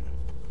doing.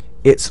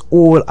 It's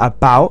all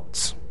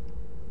about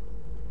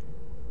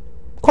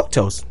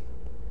cocktails.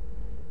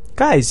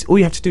 Guys, all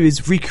you have to do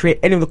is recreate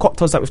any of the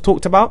cocktails that we've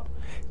talked about.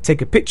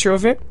 Take a picture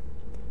of it,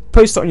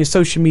 post it on your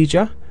social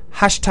media,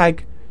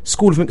 hashtag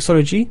School of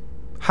Mixology,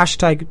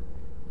 hashtag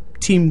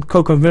Team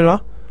Coke and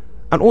Vanilla,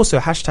 and also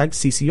hashtag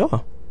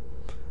CCR.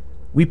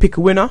 We pick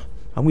a winner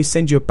and we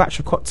send you a batch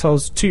of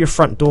cocktails to your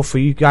front door for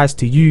you guys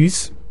to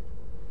use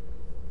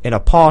in a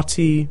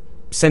party,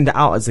 send it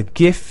out as a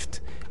gift,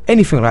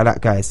 anything like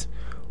that, guys.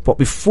 But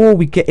before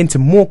we get into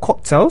more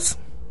cocktails,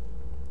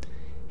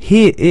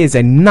 here is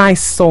a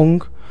nice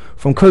song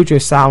from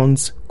Kojo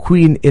Sounds,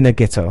 Queen in a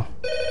Ghetto.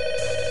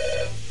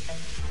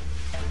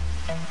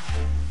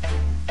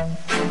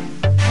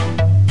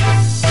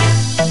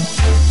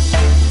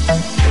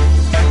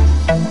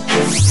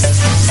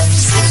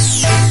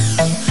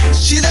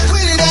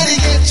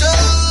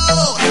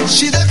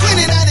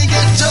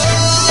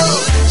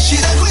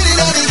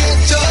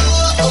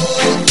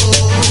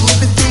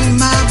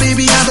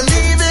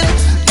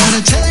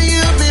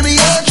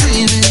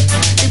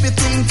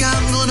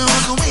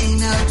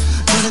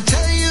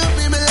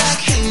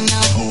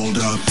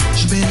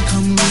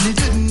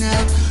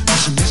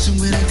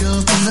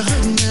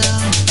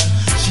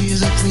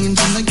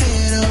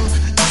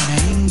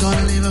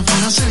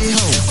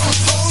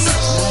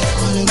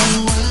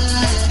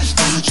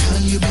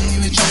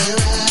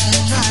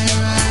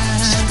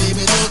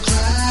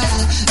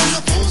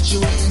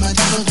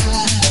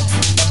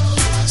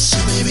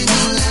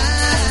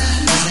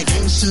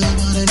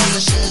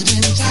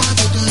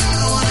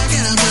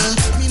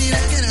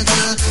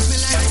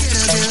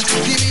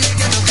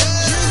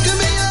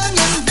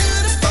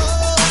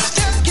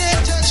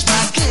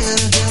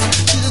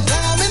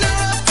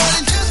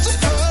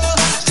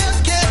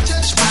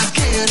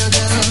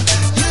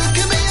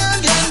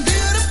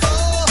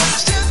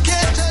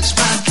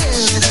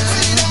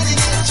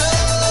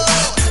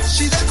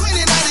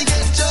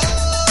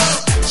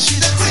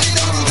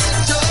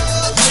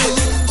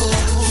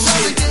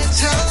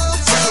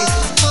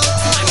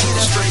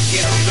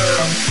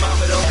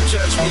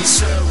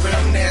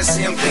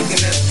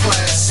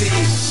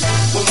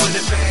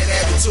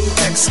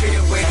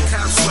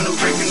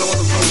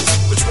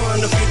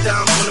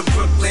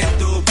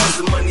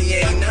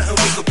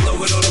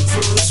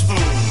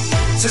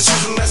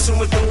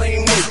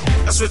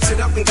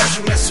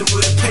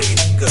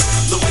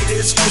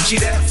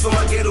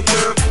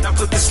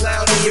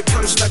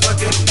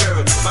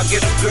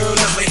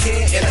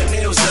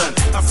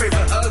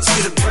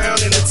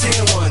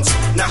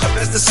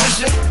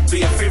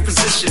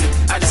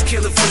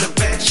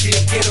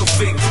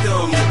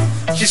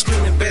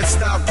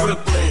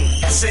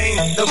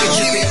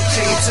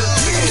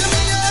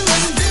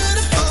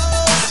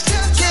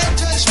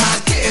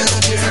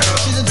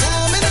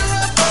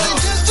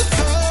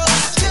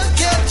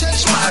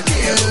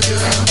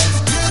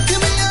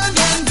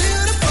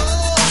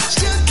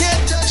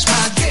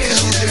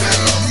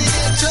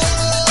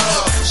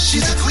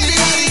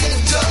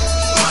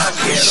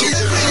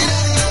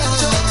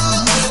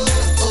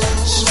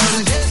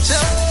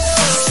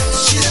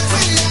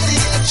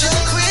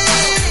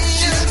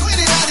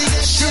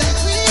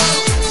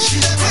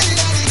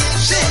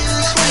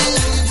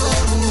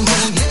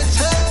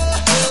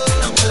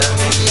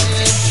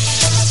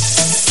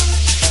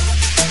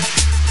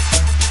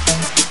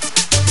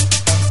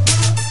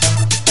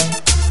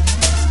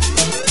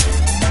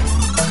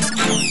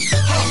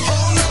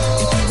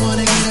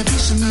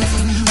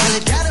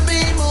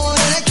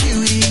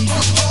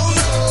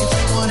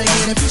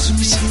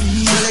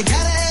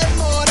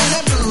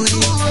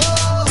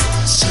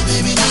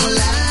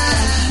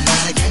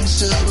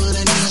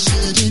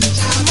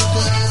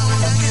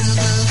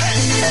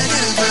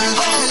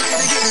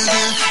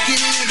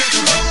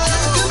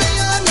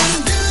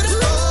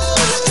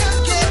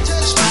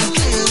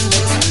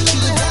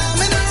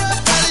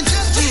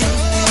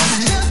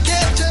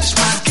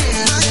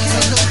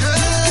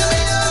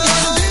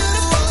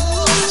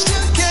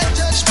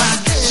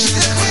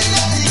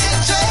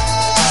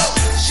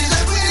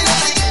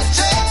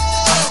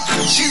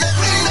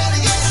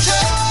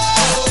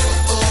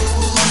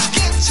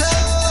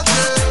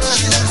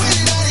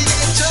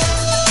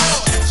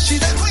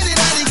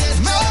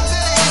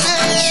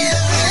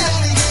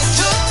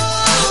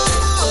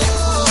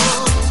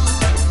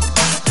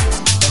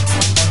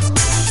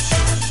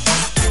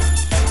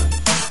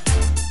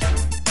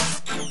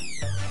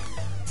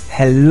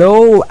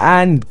 Hello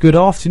and good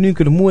afternoon,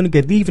 good morning,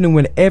 good evening,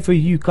 whenever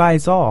you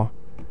guys are.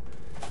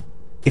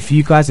 If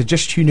you guys are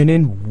just tuning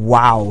in,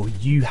 wow,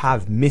 you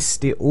have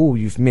missed it all.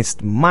 You've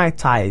missed Mai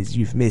Tais,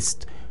 you've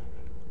missed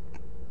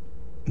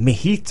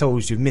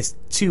mojitos, you've missed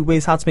 2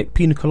 ways how to make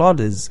pina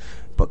coladas.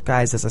 But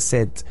guys, as I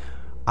said,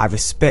 I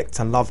respect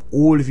and love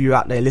all of you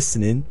out there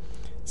listening.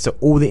 So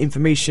all the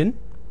information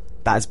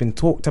that has been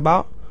talked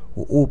about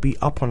will all be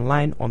up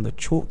online on the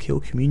Chalk Hill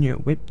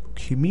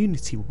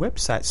community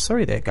website.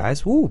 Sorry there,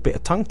 guys. Ooh, bit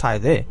of tongue tie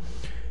there.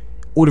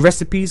 All the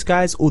recipes,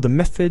 guys, all the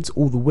methods,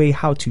 all the way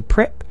how to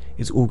prep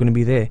is all going to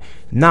be there.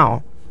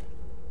 Now,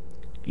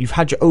 you've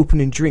had your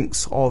opening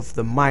drinks of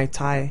the Mai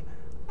Tai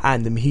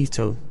and the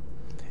mojito.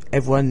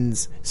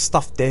 Everyone's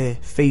stuffed their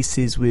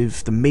faces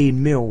with the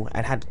main meal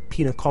and had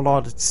pina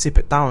colada to sip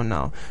it down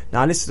now.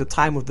 Now, this is the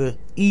time of the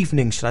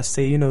evening, should I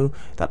say, you know,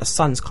 that the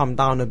sun's come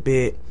down a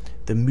bit,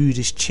 the mood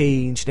has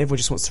changed, and everyone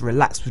just wants to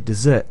relax with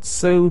dessert.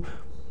 So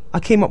I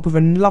came up with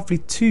a lovely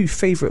 2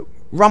 favourite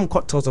rum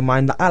cocktails of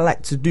mine that I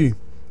like to do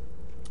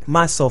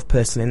myself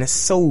personally, and it's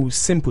so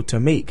simple to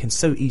make and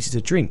so easy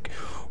to drink.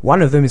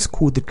 One of them is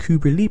called the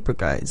Cuba Libre,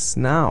 guys.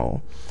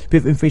 Now, a bit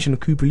of information on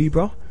Cuba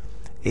Libre.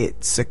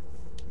 It's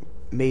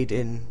made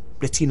in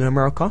Latin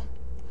America.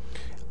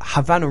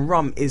 Havana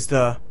rum is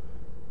the,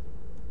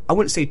 I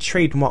wouldn't say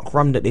trademark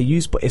rum that they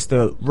use, but it's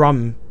the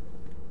rum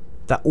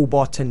that all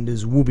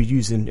bartenders will be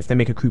using if they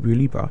make a Cuba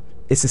Libre.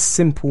 It's a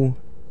simple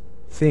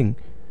thing.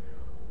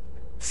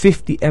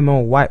 50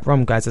 ml white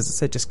rum, guys. As I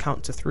said, just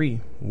count to 3.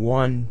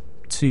 1,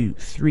 2,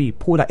 3.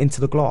 Pour that into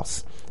the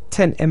glass.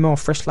 10 ml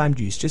fresh lime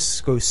juice.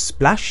 Just go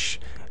splash,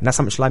 and that's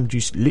how much lime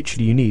juice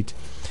literally you need.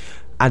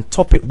 And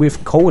top it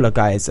with cola,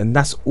 guys, and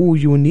that's all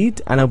you'll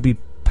need, and it'll be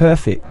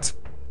perfect.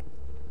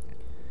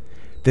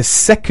 The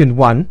second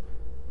one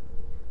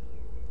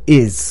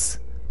is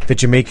the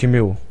Jamaican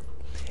Mule.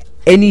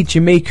 Any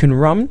Jamaican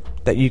rum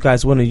that you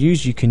guys want to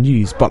use, you can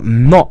use, but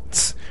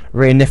not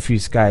Ray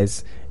Nephews,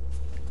 guys.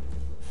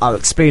 I'll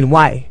explain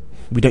why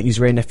we don't use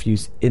Ray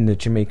Nephews in the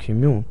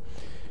Jamaican Mule.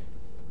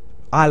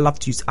 I love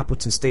to use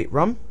Appleton State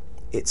rum.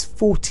 It's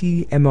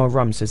 40 ml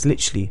rum, so it's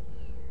literally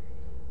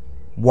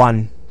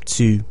 1,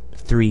 2,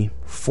 3,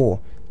 4.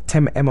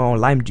 10 ml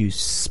lime juice,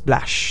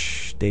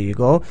 splash. There you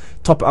go.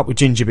 Top it up with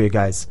ginger beer,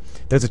 guys.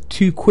 Those are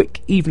 2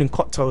 quick evening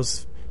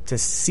cocktails to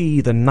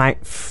see the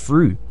night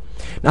through.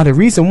 Now, the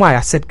reason why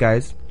I said,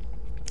 guys,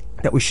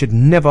 that we should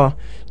never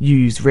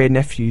use Ray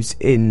Nephews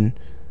in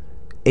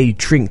a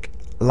drink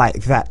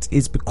like that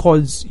is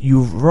because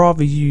you'd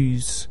rather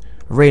use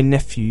Ray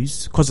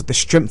Nephews, because of the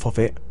strength of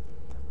it,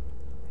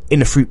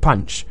 in a fruit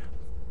punch.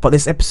 But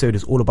this episode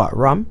is all about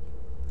rum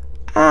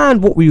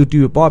and what we will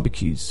do with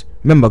barbecues.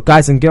 Remember,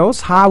 guys and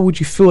girls, how would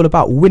you feel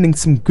about winning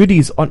some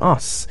goodies on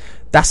us?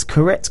 That's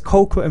correct.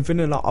 Cocoa and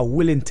Vanilla are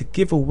willing to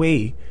give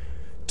away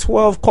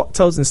 12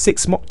 cocktails and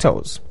 6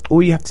 mocktails.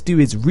 All you have to do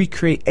is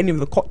recreate any of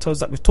the cocktails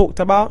that we've talked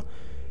about,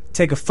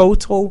 take a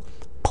photo,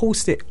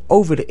 post it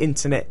over the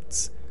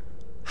internet,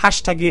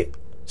 hashtag it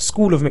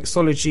School of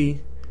Mixology,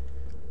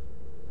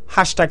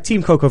 hashtag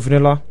Team Cocoa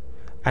Vanilla,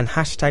 and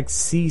hashtag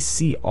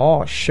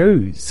CCR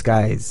shows,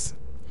 guys.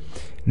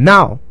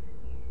 Now,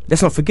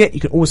 let's not forget, you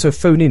can also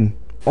phone in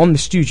on the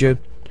studio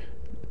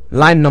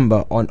line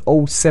number on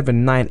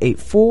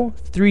 07984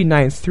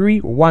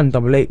 393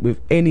 188 with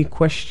any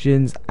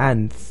questions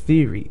and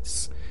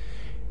theories.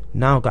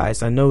 Now,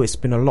 guys, I know it's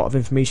been a lot of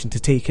information to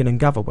take in and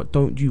gather, but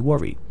don't you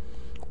worry.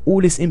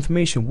 All this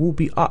information will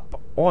be up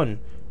on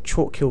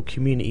Chalk Hill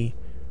Community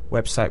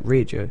website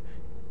radio.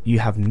 You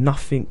have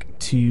nothing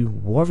to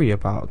worry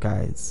about,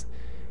 guys.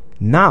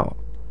 Now,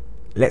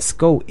 let's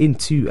go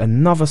into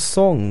another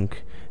song.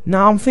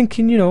 Now, I'm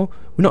thinking, you know,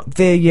 we're not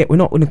there yet. We're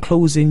not in the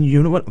closing.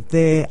 You're not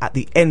there at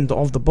the end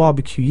of the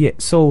barbecue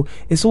yet. So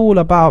it's all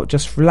about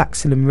just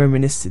relaxing and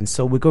reminiscing.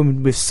 So we're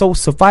going with Soul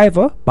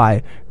Survivor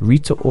by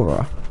Rita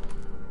Ora.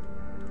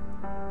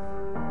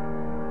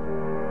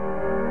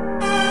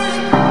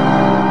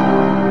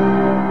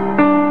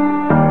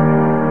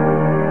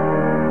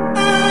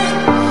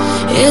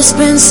 It's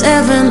been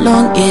 7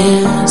 long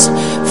years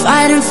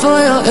fighting for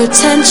your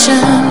attention,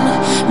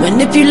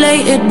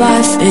 manipulated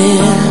by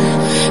fear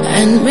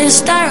and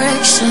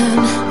misdirection,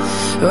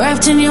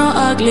 wrapped in your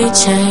ugly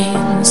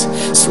chains.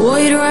 Swore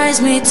you'd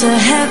rise me to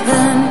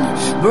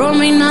heaven, brought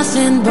me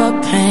nothing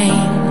but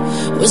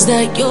pain. Was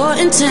that your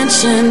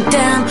intention?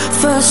 Damn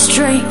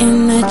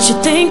frustrating that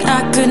you think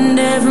I could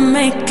never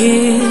make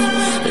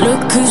it.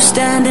 Look who's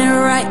standing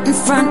right in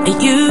front of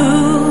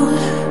you.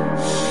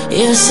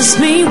 Yes, it's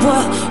me,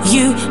 what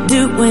you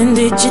doing?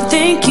 Did you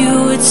think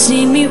you would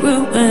see me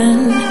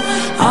ruin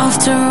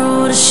after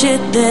all the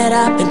shit that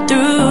I've been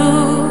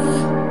through?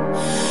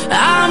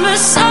 I'm a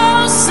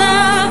soul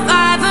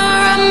survivor,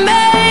 I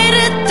made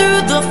it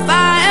through the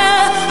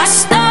fire. I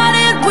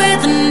started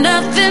with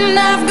nothing,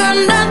 I've got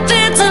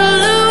nothing to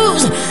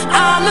lose.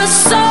 I'm a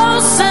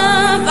soul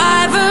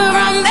survivor,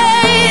 I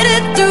made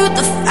it through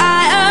the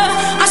fire.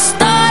 I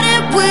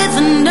started with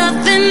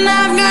nothing,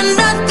 I've got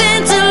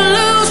nothing to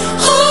lose.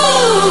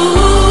 Ooh,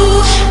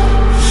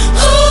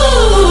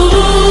 ooh,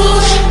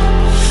 ooh.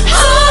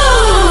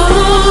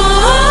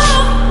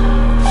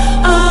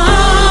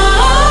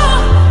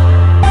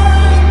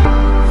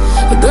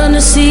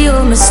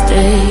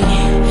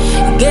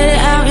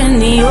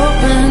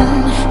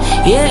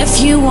 Yeah, if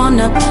you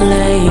wanna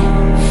play,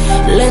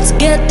 let's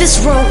get this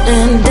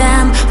rolling.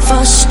 Damn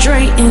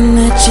frustrating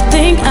that you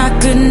think I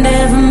could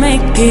never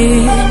make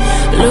it.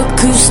 Look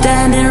who's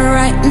standing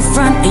right in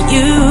front of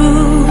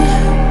you.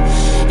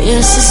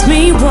 Yes, it's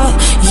me, what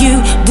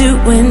you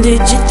doing?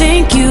 Did you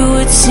think you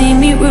would see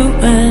me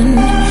ruin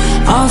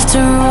after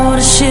all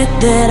the shit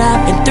that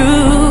I've been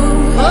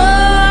through?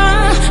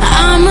 Oh,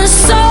 I'm a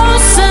soul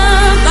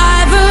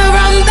survivor, I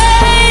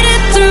made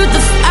it through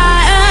the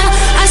fire.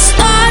 I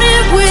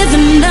started with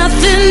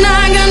nothing,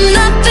 I got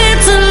nothing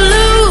to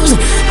lose.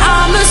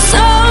 I'm a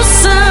soul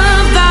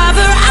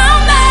survivor, I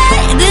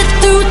made it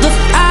through the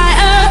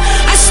fire.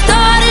 I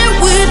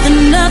started with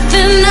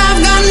nothing, I've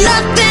got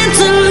nothing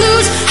to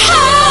lose.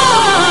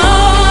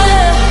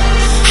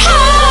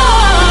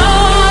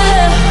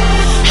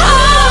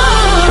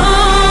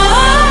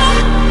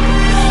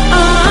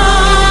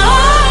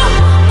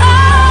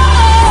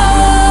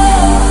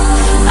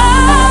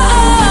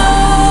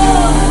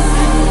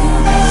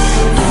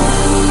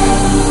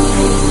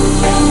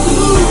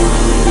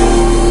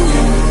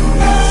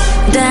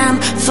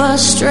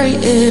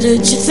 Frustrated,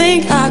 did you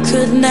think I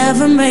could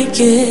never make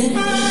it?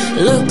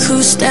 Look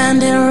who's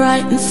standing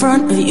right in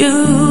front of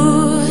you.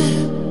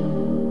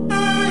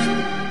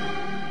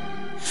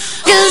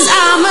 'Cause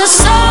I'm a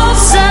soul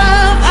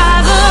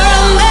survivor, I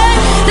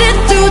made it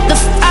through the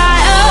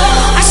fire.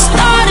 I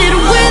started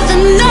with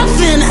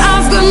nothing,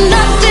 I've got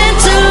nothing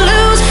to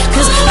lose.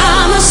 'Cause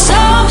I'm a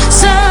soul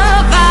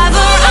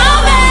survivor, I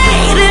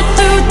made it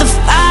through the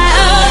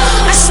fire.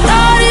 I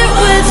started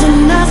with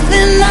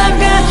nothing, I've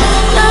got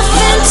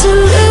nothing to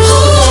lose.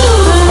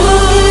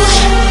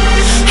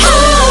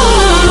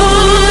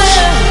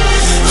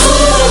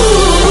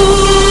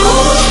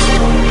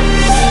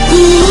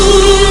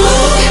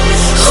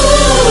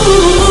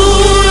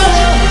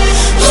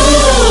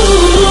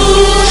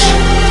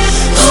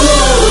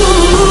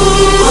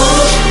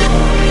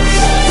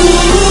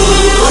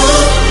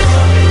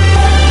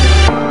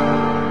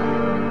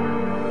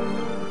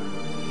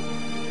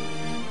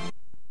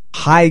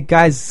 Hi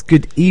guys,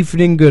 good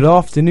evening, good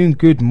afternoon,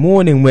 good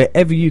morning,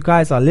 wherever you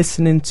guys are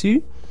listening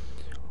to.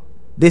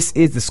 This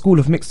is the School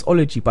of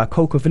Mixology by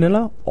Coco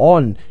Vanilla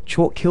on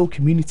Chalk Hill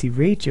Community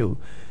Radio.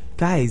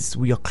 Guys,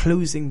 we are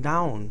closing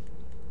down.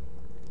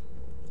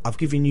 I've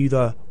given you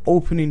the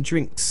opening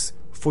drinks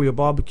for your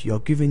barbecue.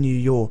 I've given you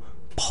your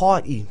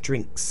party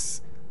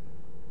drinks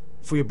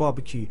for your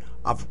barbecue.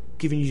 I've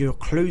given you your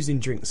closing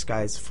drinks,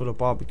 guys, for the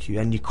barbecue.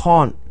 And you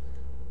can't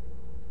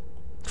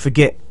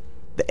forget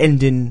the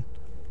ending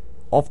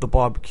of the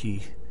barbecue.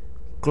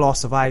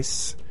 Glass of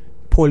ice,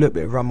 pour a little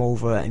bit of rum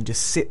over and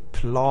just sip,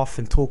 laugh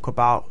and talk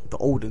about the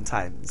olden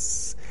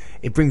times.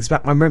 It brings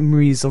back my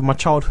memories of my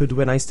childhood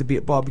when I used to be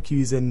at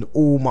barbecues and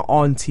all my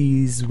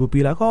aunties would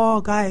be like,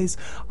 oh guys,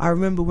 I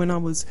remember when I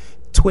was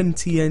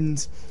 20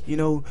 and, you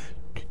know,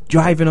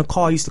 driving a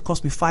car used to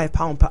cost me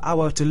 £5 per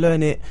hour to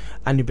learn it.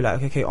 And you'd be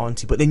like, okay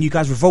auntie, but then you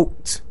guys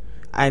revoked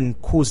and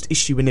caused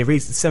issue when they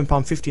raised it to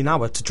 £7.50 an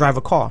hour to drive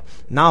a car.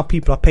 Now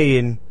people are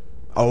paying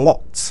a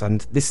lot,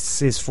 and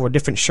this is for a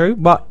different show,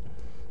 but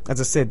as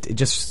I said, it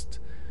just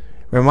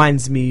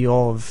reminds me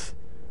of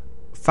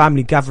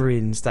family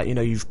gatherings that, you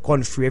know, you've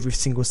gone through every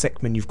single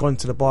segment. You've gone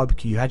to the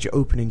barbecue, you had your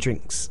opening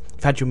drinks,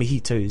 you've had your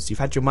mojitos, you've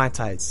had your mai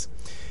tais,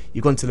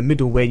 you've gone to the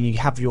middle where you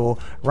have your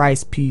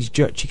rice, peas,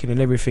 jerk chicken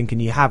and everything,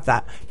 and you have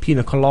that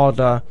pina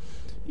colada,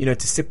 you know,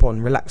 to sip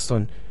on, relax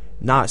on.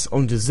 Now it's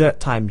on dessert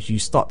times, you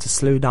start to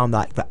slow down,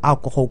 like the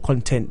alcohol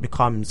content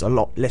becomes a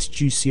lot less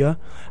juicier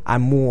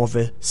and more of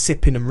a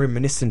sipping and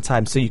reminiscing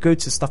time. So you go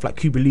to stuff like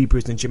Cuba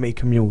Libras and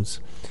Jamaican Mules,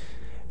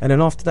 and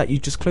then after that you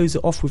just close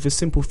it off with a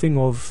simple thing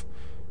of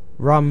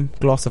rum,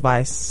 glass of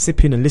ice,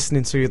 sipping and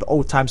listening to the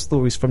old time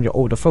stories from your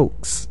older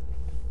folks.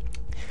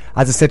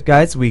 As I said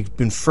guys, we've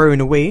been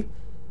throwing away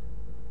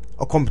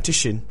a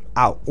competition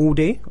out all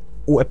day,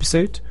 all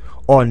episode,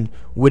 on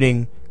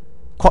winning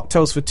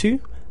cocktails for two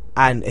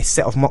and a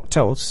set of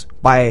mocktails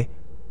by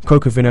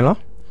Coco Vanilla.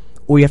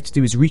 All you have to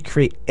do is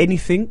recreate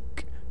anything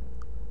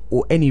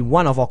or any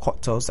one of our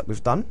cocktails that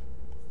we've done,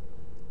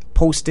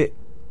 post it,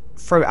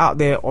 throw it out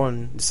there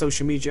on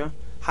social media,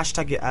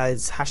 hashtag it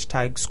as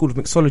hashtag School of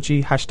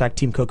Mixology, hashtag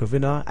Team Coco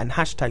Vanilla and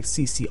hashtag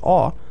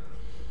CCR,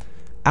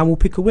 and we'll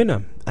pick a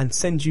winner and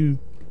send you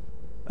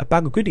a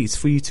bag of goodies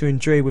for you to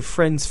enjoy with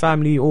friends,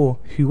 family or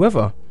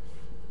whoever.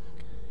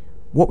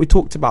 What we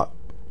talked about: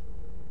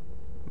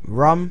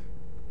 rum,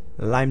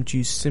 lime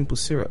juice, simple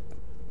syrup.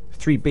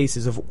 3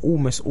 bases of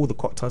almost all the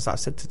cocktails that I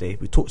said today.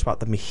 We talked about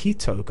the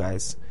mojito,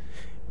 guys.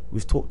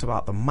 We've talked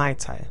about the mai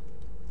tai.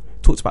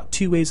 Talked about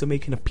 2 ways of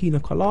making a pina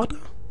colada,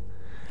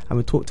 and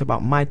we talked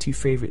about my 2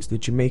 favorites, the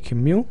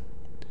Jamaican Mule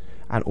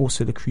and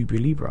also the Cuba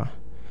Libre.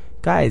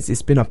 Guys,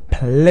 it's been a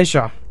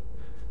pleasure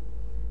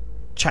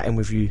chatting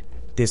with you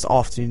this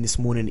afternoon, this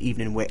morning,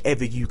 evening,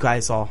 wherever you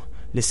guys are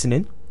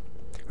listening.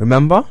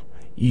 Remember,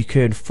 you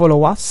can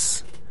follow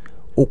us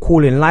or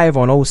call in live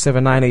on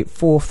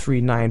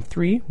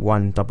 07984393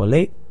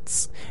 188.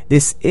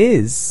 This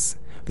is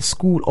the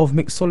School of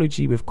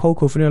Mixology with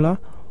Coco Vanilla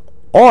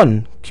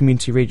on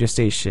community radio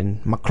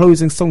station. My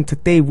closing song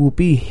today will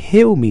be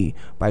Heal Me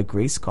by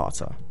Grace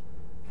Carter.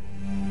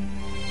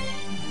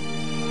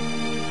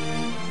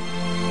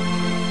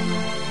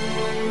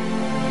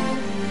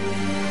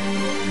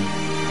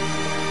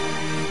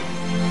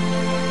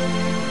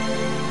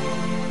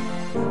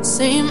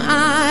 Same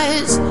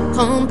eyes,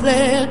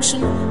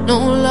 complexion, no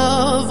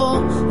love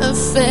or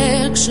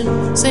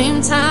affection.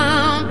 Same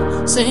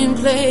time, same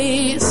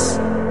place,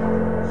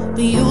 but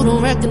you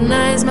don't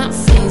recognize my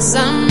face.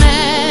 I'm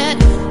mad,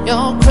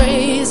 you're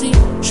crazy,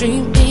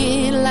 treat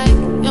me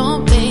like your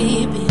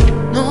baby.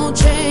 No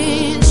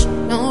change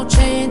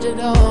at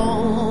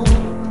all.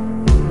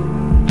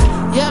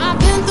 Yeah, I've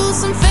been through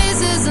some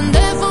phases and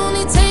they've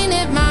only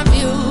tainted my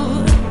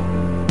view.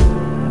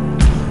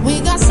 We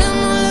got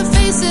similar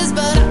faces,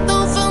 but I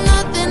don't feel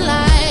nothing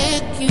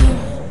like you.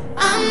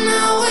 I'm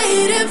not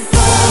waiting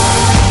for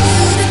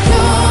you to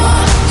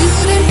cure, you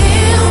to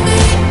heal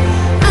me.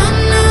 I'm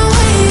not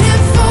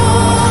waiting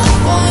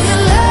for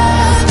your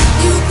love,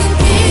 you can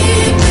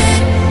keep it.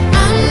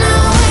 I'm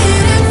not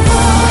waiting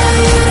for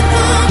you to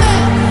come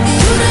back,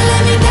 you to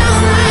let me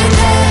down like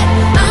that.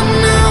 I'm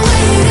not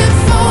waiting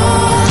for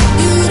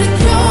you to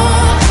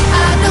cure,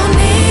 I don't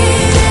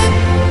need it.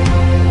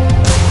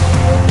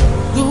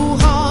 Grew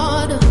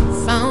harder,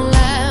 found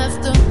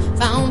laughter,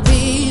 found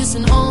peace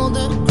in all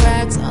the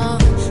cracks of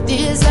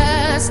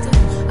disaster.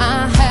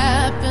 I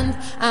happened,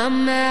 I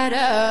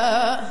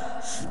matter.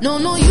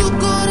 No, you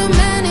couldn't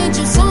manage.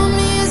 You sold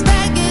me as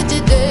baggage,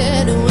 you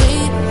did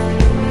wait.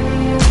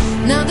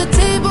 Now the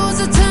tables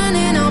are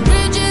turning, our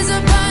bridges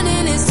are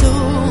burning, it's too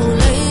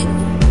late.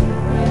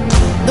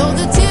 Though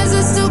the tears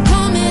are still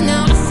coming,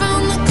 now I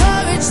found the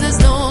courage, there's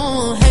no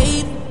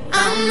hate.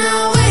 I'm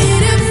not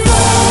waiting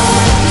for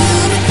you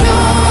to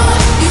cure,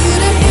 you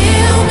to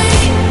heal me.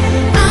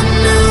 I'm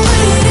not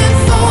waiting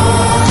for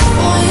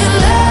your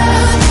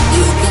love,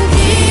 you can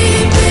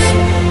keep it.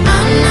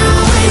 I'm not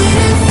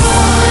waiting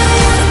for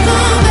you to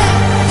come back,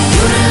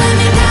 you to let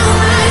me down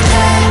like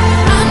that.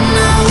 I'm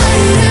not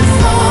waiting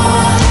for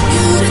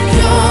you to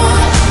cure,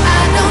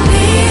 I don't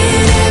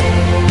need it.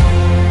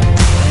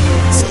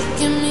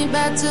 Taking me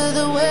back to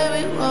the way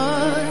we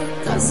were.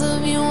 'Cause of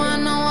you I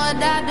know what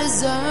I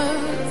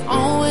deserve.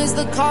 Always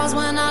the cause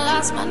when I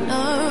lost my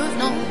nerve.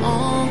 No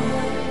more,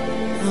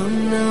 I'm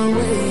not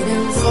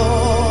waiting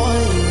for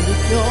you to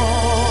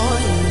cure,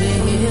 you to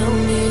heal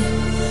me.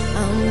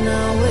 I'm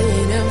not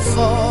waiting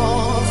for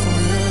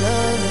your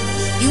love,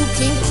 you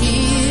can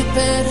keep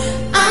it.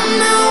 I'm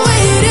not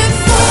waiting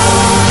for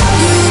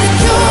you to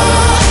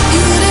cure,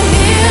 you to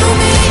heal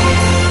me.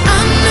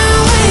 I'm not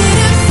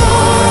waiting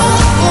for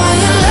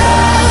your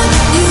love,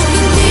 you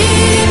can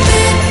keep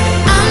it.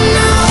 I'm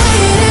not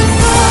waiting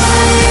for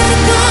you to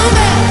come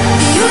back,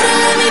 you to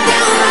let me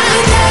down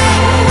like that.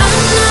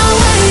 I'm not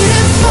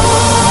waiting for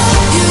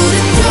you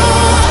to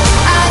cure,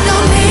 I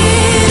don't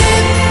need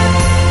it.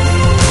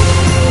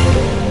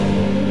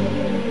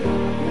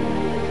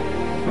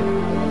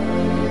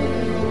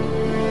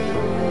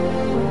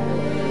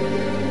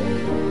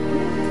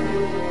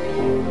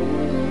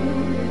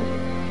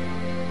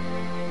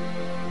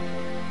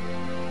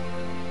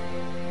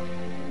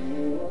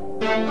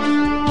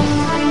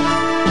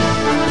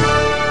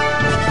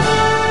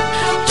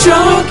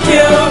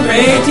 Joke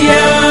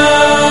Radio.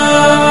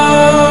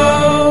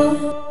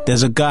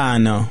 There's a guy I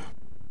know,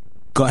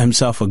 got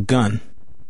himself a gun.